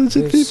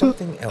hyper-intelligent there's people?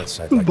 something else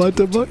I'd like to But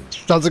give to you.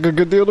 sounds like a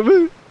good deal to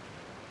me.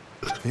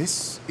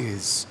 This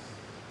is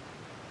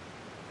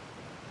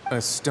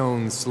a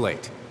stone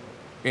slate,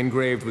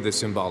 engraved with a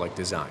symbolic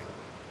design.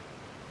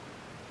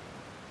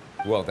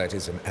 While that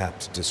is an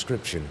apt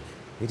description,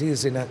 it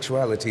is in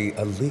actuality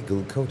a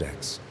legal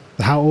codex.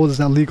 How old is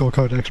that legal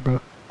codex, bro?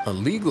 A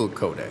legal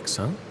codex,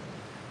 huh?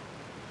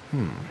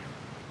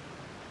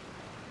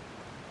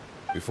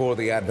 Before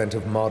the advent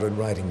of modern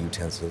writing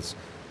utensils,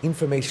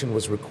 information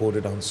was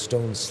recorded on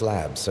stone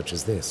slabs such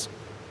as this.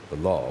 The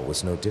law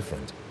was no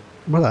different.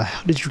 Where the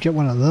hell did you get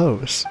one of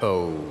those?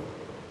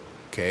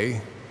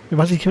 Okay.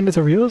 Why is he giving it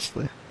to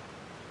Riosley?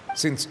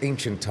 Since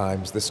ancient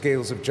times, the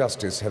scales of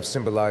justice have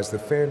symbolized the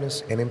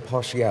fairness and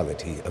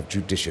impartiality of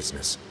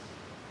judiciousness.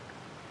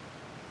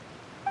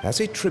 As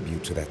a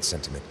tribute to that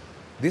sentiment,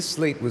 this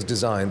slate was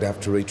designed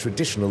after a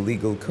traditional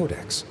legal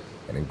codex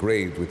and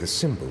engraved with a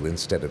symbol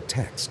instead of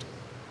text.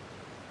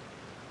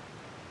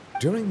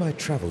 During my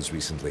travels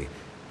recently,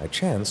 I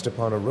chanced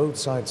upon a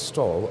roadside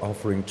stall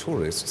offering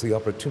tourists the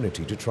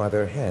opportunity to try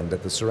their hand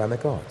at the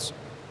ceramic arts.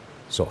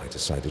 So I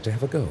decided to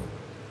have a go.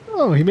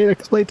 Oh, he made a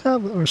clay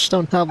tablet or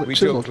stone tablet. We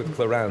joked with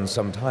𝐿𝐴𝐿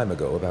some time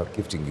ago about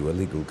gifting you a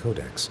legal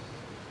codex.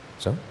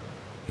 So,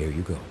 here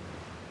you go.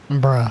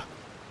 Bruh.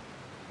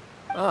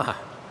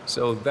 Ah,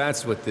 so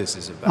that's what this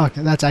is about.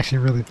 Okay, that's actually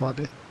really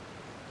funny.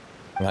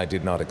 I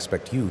did not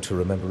expect you to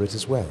remember it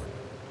as well.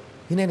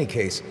 In any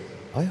case,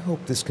 I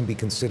hope this can be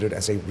considered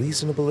as a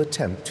reasonable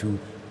attempt to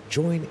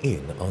join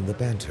in on the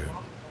banter.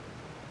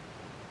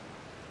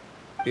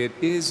 It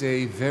is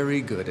a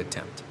very good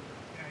attempt.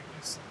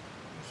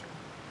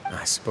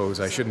 I suppose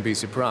I shouldn't be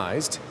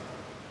surprised.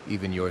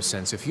 Even your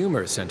sense of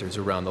humor centers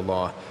around the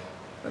law.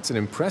 That's an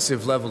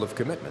impressive level of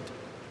commitment.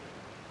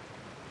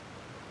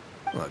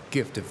 Well, a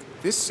gift of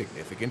this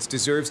significance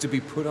deserves to be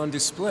put on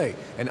display,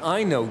 and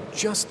I know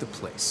just the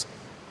place.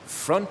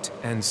 Front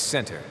and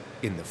center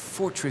in the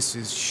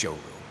fortress's showroom.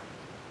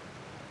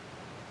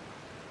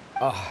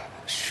 Ah,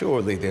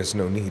 surely there's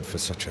no need for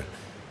such a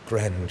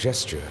grand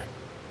gesture.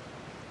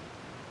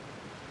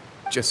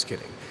 Just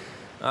kidding.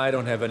 I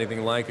don't have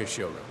anything like a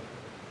showroom.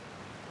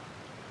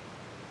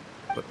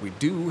 But we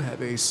do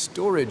have a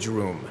storage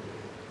room.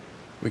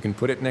 We can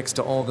put it next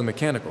to all the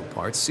mechanical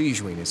parts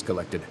𝐂𝐎𝐿𝐴𝐿 has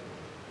collected.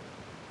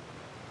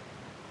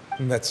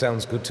 That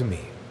sounds good to me.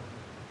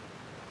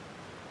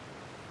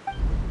 So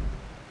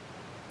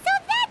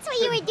that's what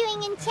you were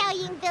doing in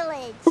𝐿𝐴𝐿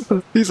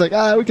Village. He's like,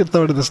 we can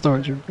throw it in the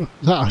storage room.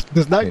 Nah,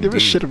 does not give a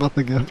shit about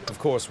the gift. Of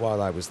course,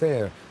 while I was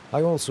there,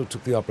 I also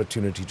took the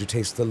opportunity to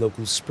taste the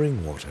local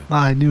spring water.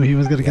 I knew he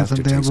was gonna The get some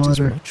damn aftertaste is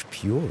water. much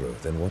purer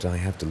than what I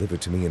have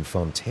delivered to me in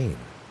Fontaine.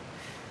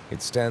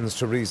 It stands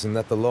to reason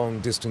that the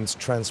long-distance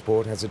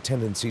transport has a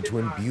tendency to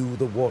imbue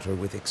the water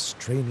with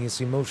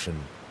extraneous emotion.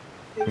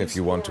 If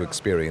you want to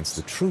experience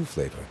the true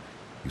flavor,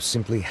 you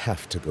simply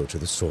have to go to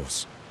the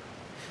source.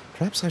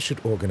 Perhaps I should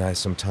organize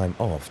some time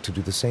off to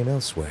do the same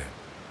elsewhere.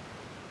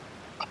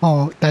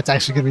 Oh, that's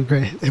actually gonna be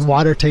great. And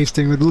water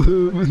tasting with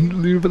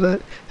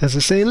LIYUE. As I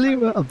say,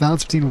 LIYUE, a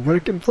balance between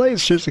work and play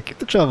is just to keep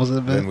the troubles in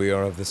a bit. Then we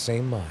are of the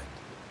same mind.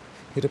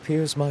 It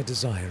appears my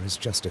desire is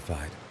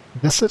justified.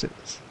 Yes, it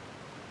is.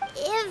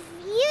 If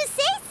you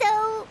say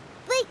so,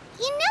 like,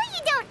 you know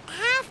you don't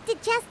have to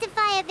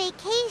justify a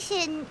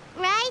vacation,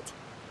 right?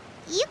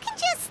 You can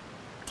just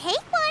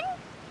take one.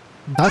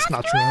 That's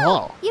not true at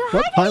all. You're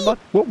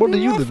What world do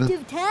you live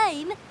in?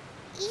 time.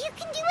 You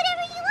can do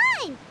whatever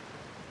you want.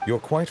 You're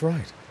quite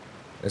right.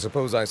 I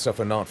suppose I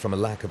suffer not from a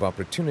lack of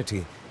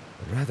opportunity,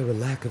 but rather a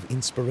lack of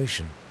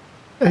inspiration.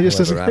 It just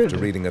doesn't However, fit after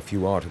me. reading a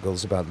few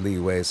articles about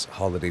LIYUE's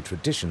holiday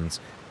traditions,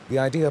 the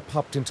idea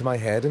popped into my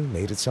head and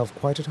made itself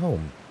quite at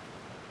home.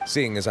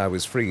 Seeing as I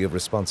was free of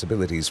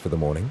responsibilities for the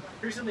morning,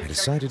 I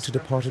decided to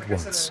depart at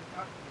once.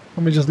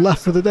 And we just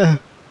left for the day.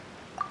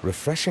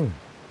 Refreshing.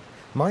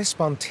 My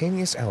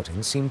spontaneous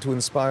outing seemed to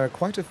inspire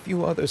quite a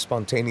few other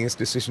spontaneous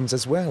decisions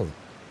as well.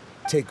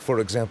 Take, for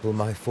example,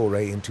 my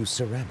foray into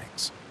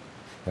ceramics.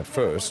 At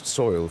first,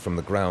 soil from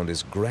the ground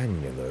is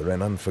granular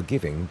and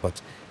unforgiving,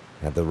 but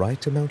add the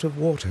right amount of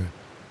water,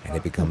 and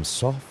it becomes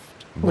soft,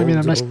 What do you mean,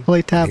 a nice moldable, clay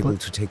and tablet? able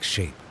to take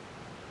shape.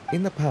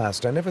 In the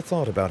past, I never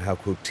thought about how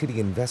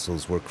quotidian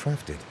vessels were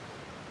crafted.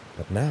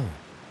 But now,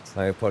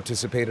 I have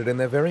participated in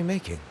their very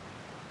making.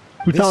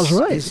 Utal's This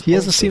right. is He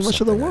hasn't also seen much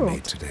of the something I world.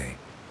 made today.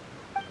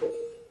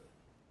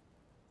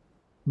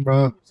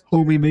 Bro,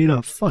 homie made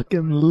a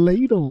fucking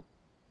ladle.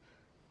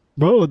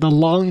 Bro, the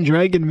long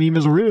dragon meme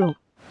is real.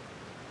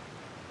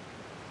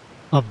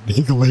 A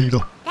big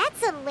ladle.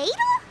 That's a ladle?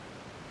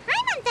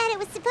 Hyman thought it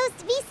was supposed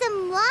to be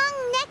some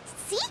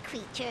long-necked sea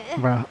creature.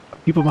 Bro,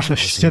 people must have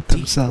It was shit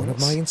indeed one of my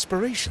themselves.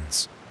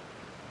 inspirations.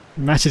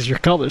 Matches your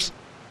colors.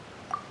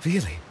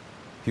 Really?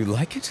 You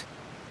like it?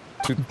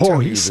 To Oh, tell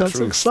he you the sounds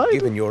truth, excited.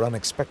 given your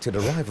unexpected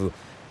arrival,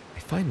 I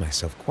find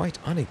myself quite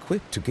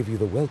unequipped to give you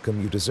the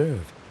welcome you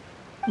deserve.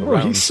 Bro,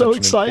 Around he's so such an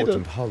excited.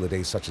 important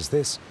holiday such as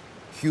this,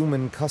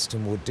 human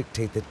custom would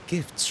dictate that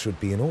gifts should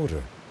be in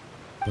order.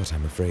 But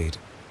I'm afraid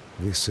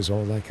this is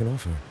all I can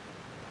offer.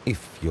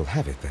 If you'll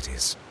have it, that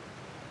is.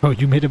 Oh,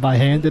 you made it by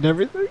hand and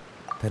everything?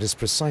 That is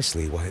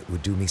precisely why it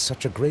would do me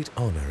such a great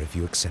honor if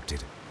you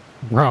accepted.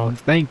 Bro,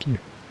 thank you.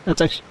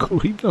 That's actually cool.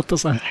 He built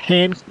us a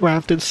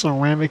handcrafted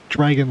ceramic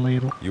dragon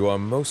ladle. You are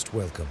most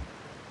welcome.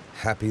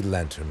 Happy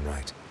Lantern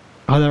Rite.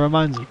 Oh, that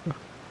reminds me.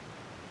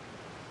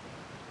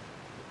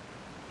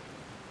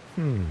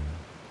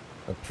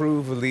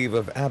 Approve a leave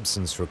of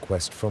absence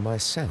request for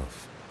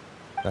myself.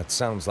 That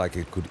sounds like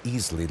it could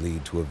easily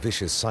lead to a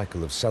vicious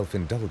cycle of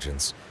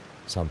self-indulgence,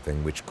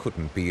 something which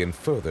couldn't be in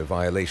further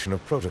violation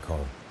of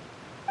protocol.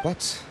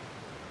 But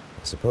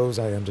I suppose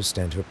I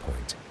understand her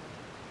point.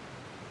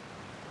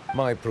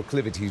 My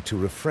proclivity to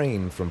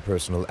refrain from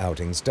personal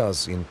outings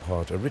does, in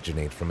part,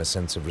 originate from a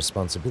sense of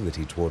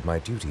responsibility toward my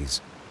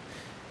duties.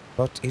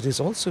 But it is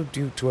also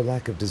due to a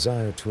lack of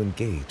desire to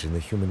engage in the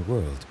human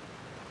world.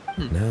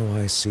 Now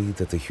I see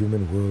that the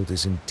human world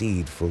is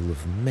indeed full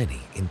of many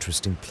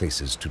interesting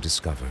places to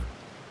discover.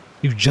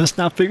 You just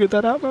now figured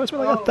that out, bro? It's been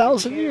like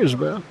 1,000 years,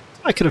 bro.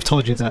 I could have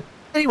told you that.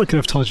 Anyone could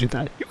have told you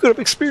that. You could have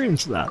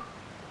experienced that.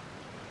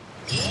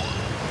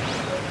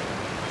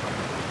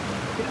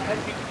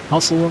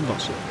 Hustle and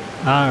bustle.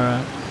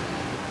 Alright.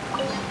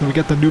 Then we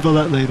get the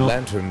Nouvellette ladle.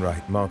 Lantern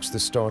Rite marks the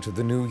start of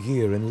the new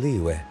year in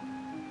Liyue.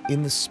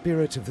 In the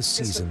spirit of the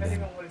season,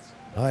 then,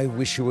 I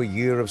wish you a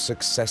year of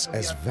success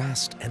as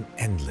vast and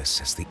endless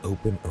as the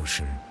open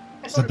ocean.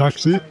 Is that Dark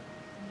Sea?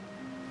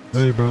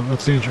 Hey, bro,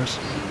 that's dangerous.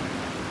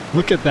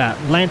 Look at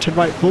that. Lantern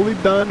Rite fully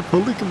done,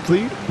 fully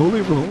complete,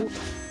 fully rolled.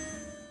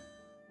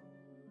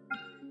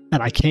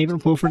 And I can't even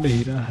pull for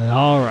Nahida.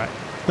 Alright.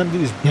 Gonna do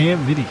these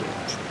damn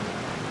minigames.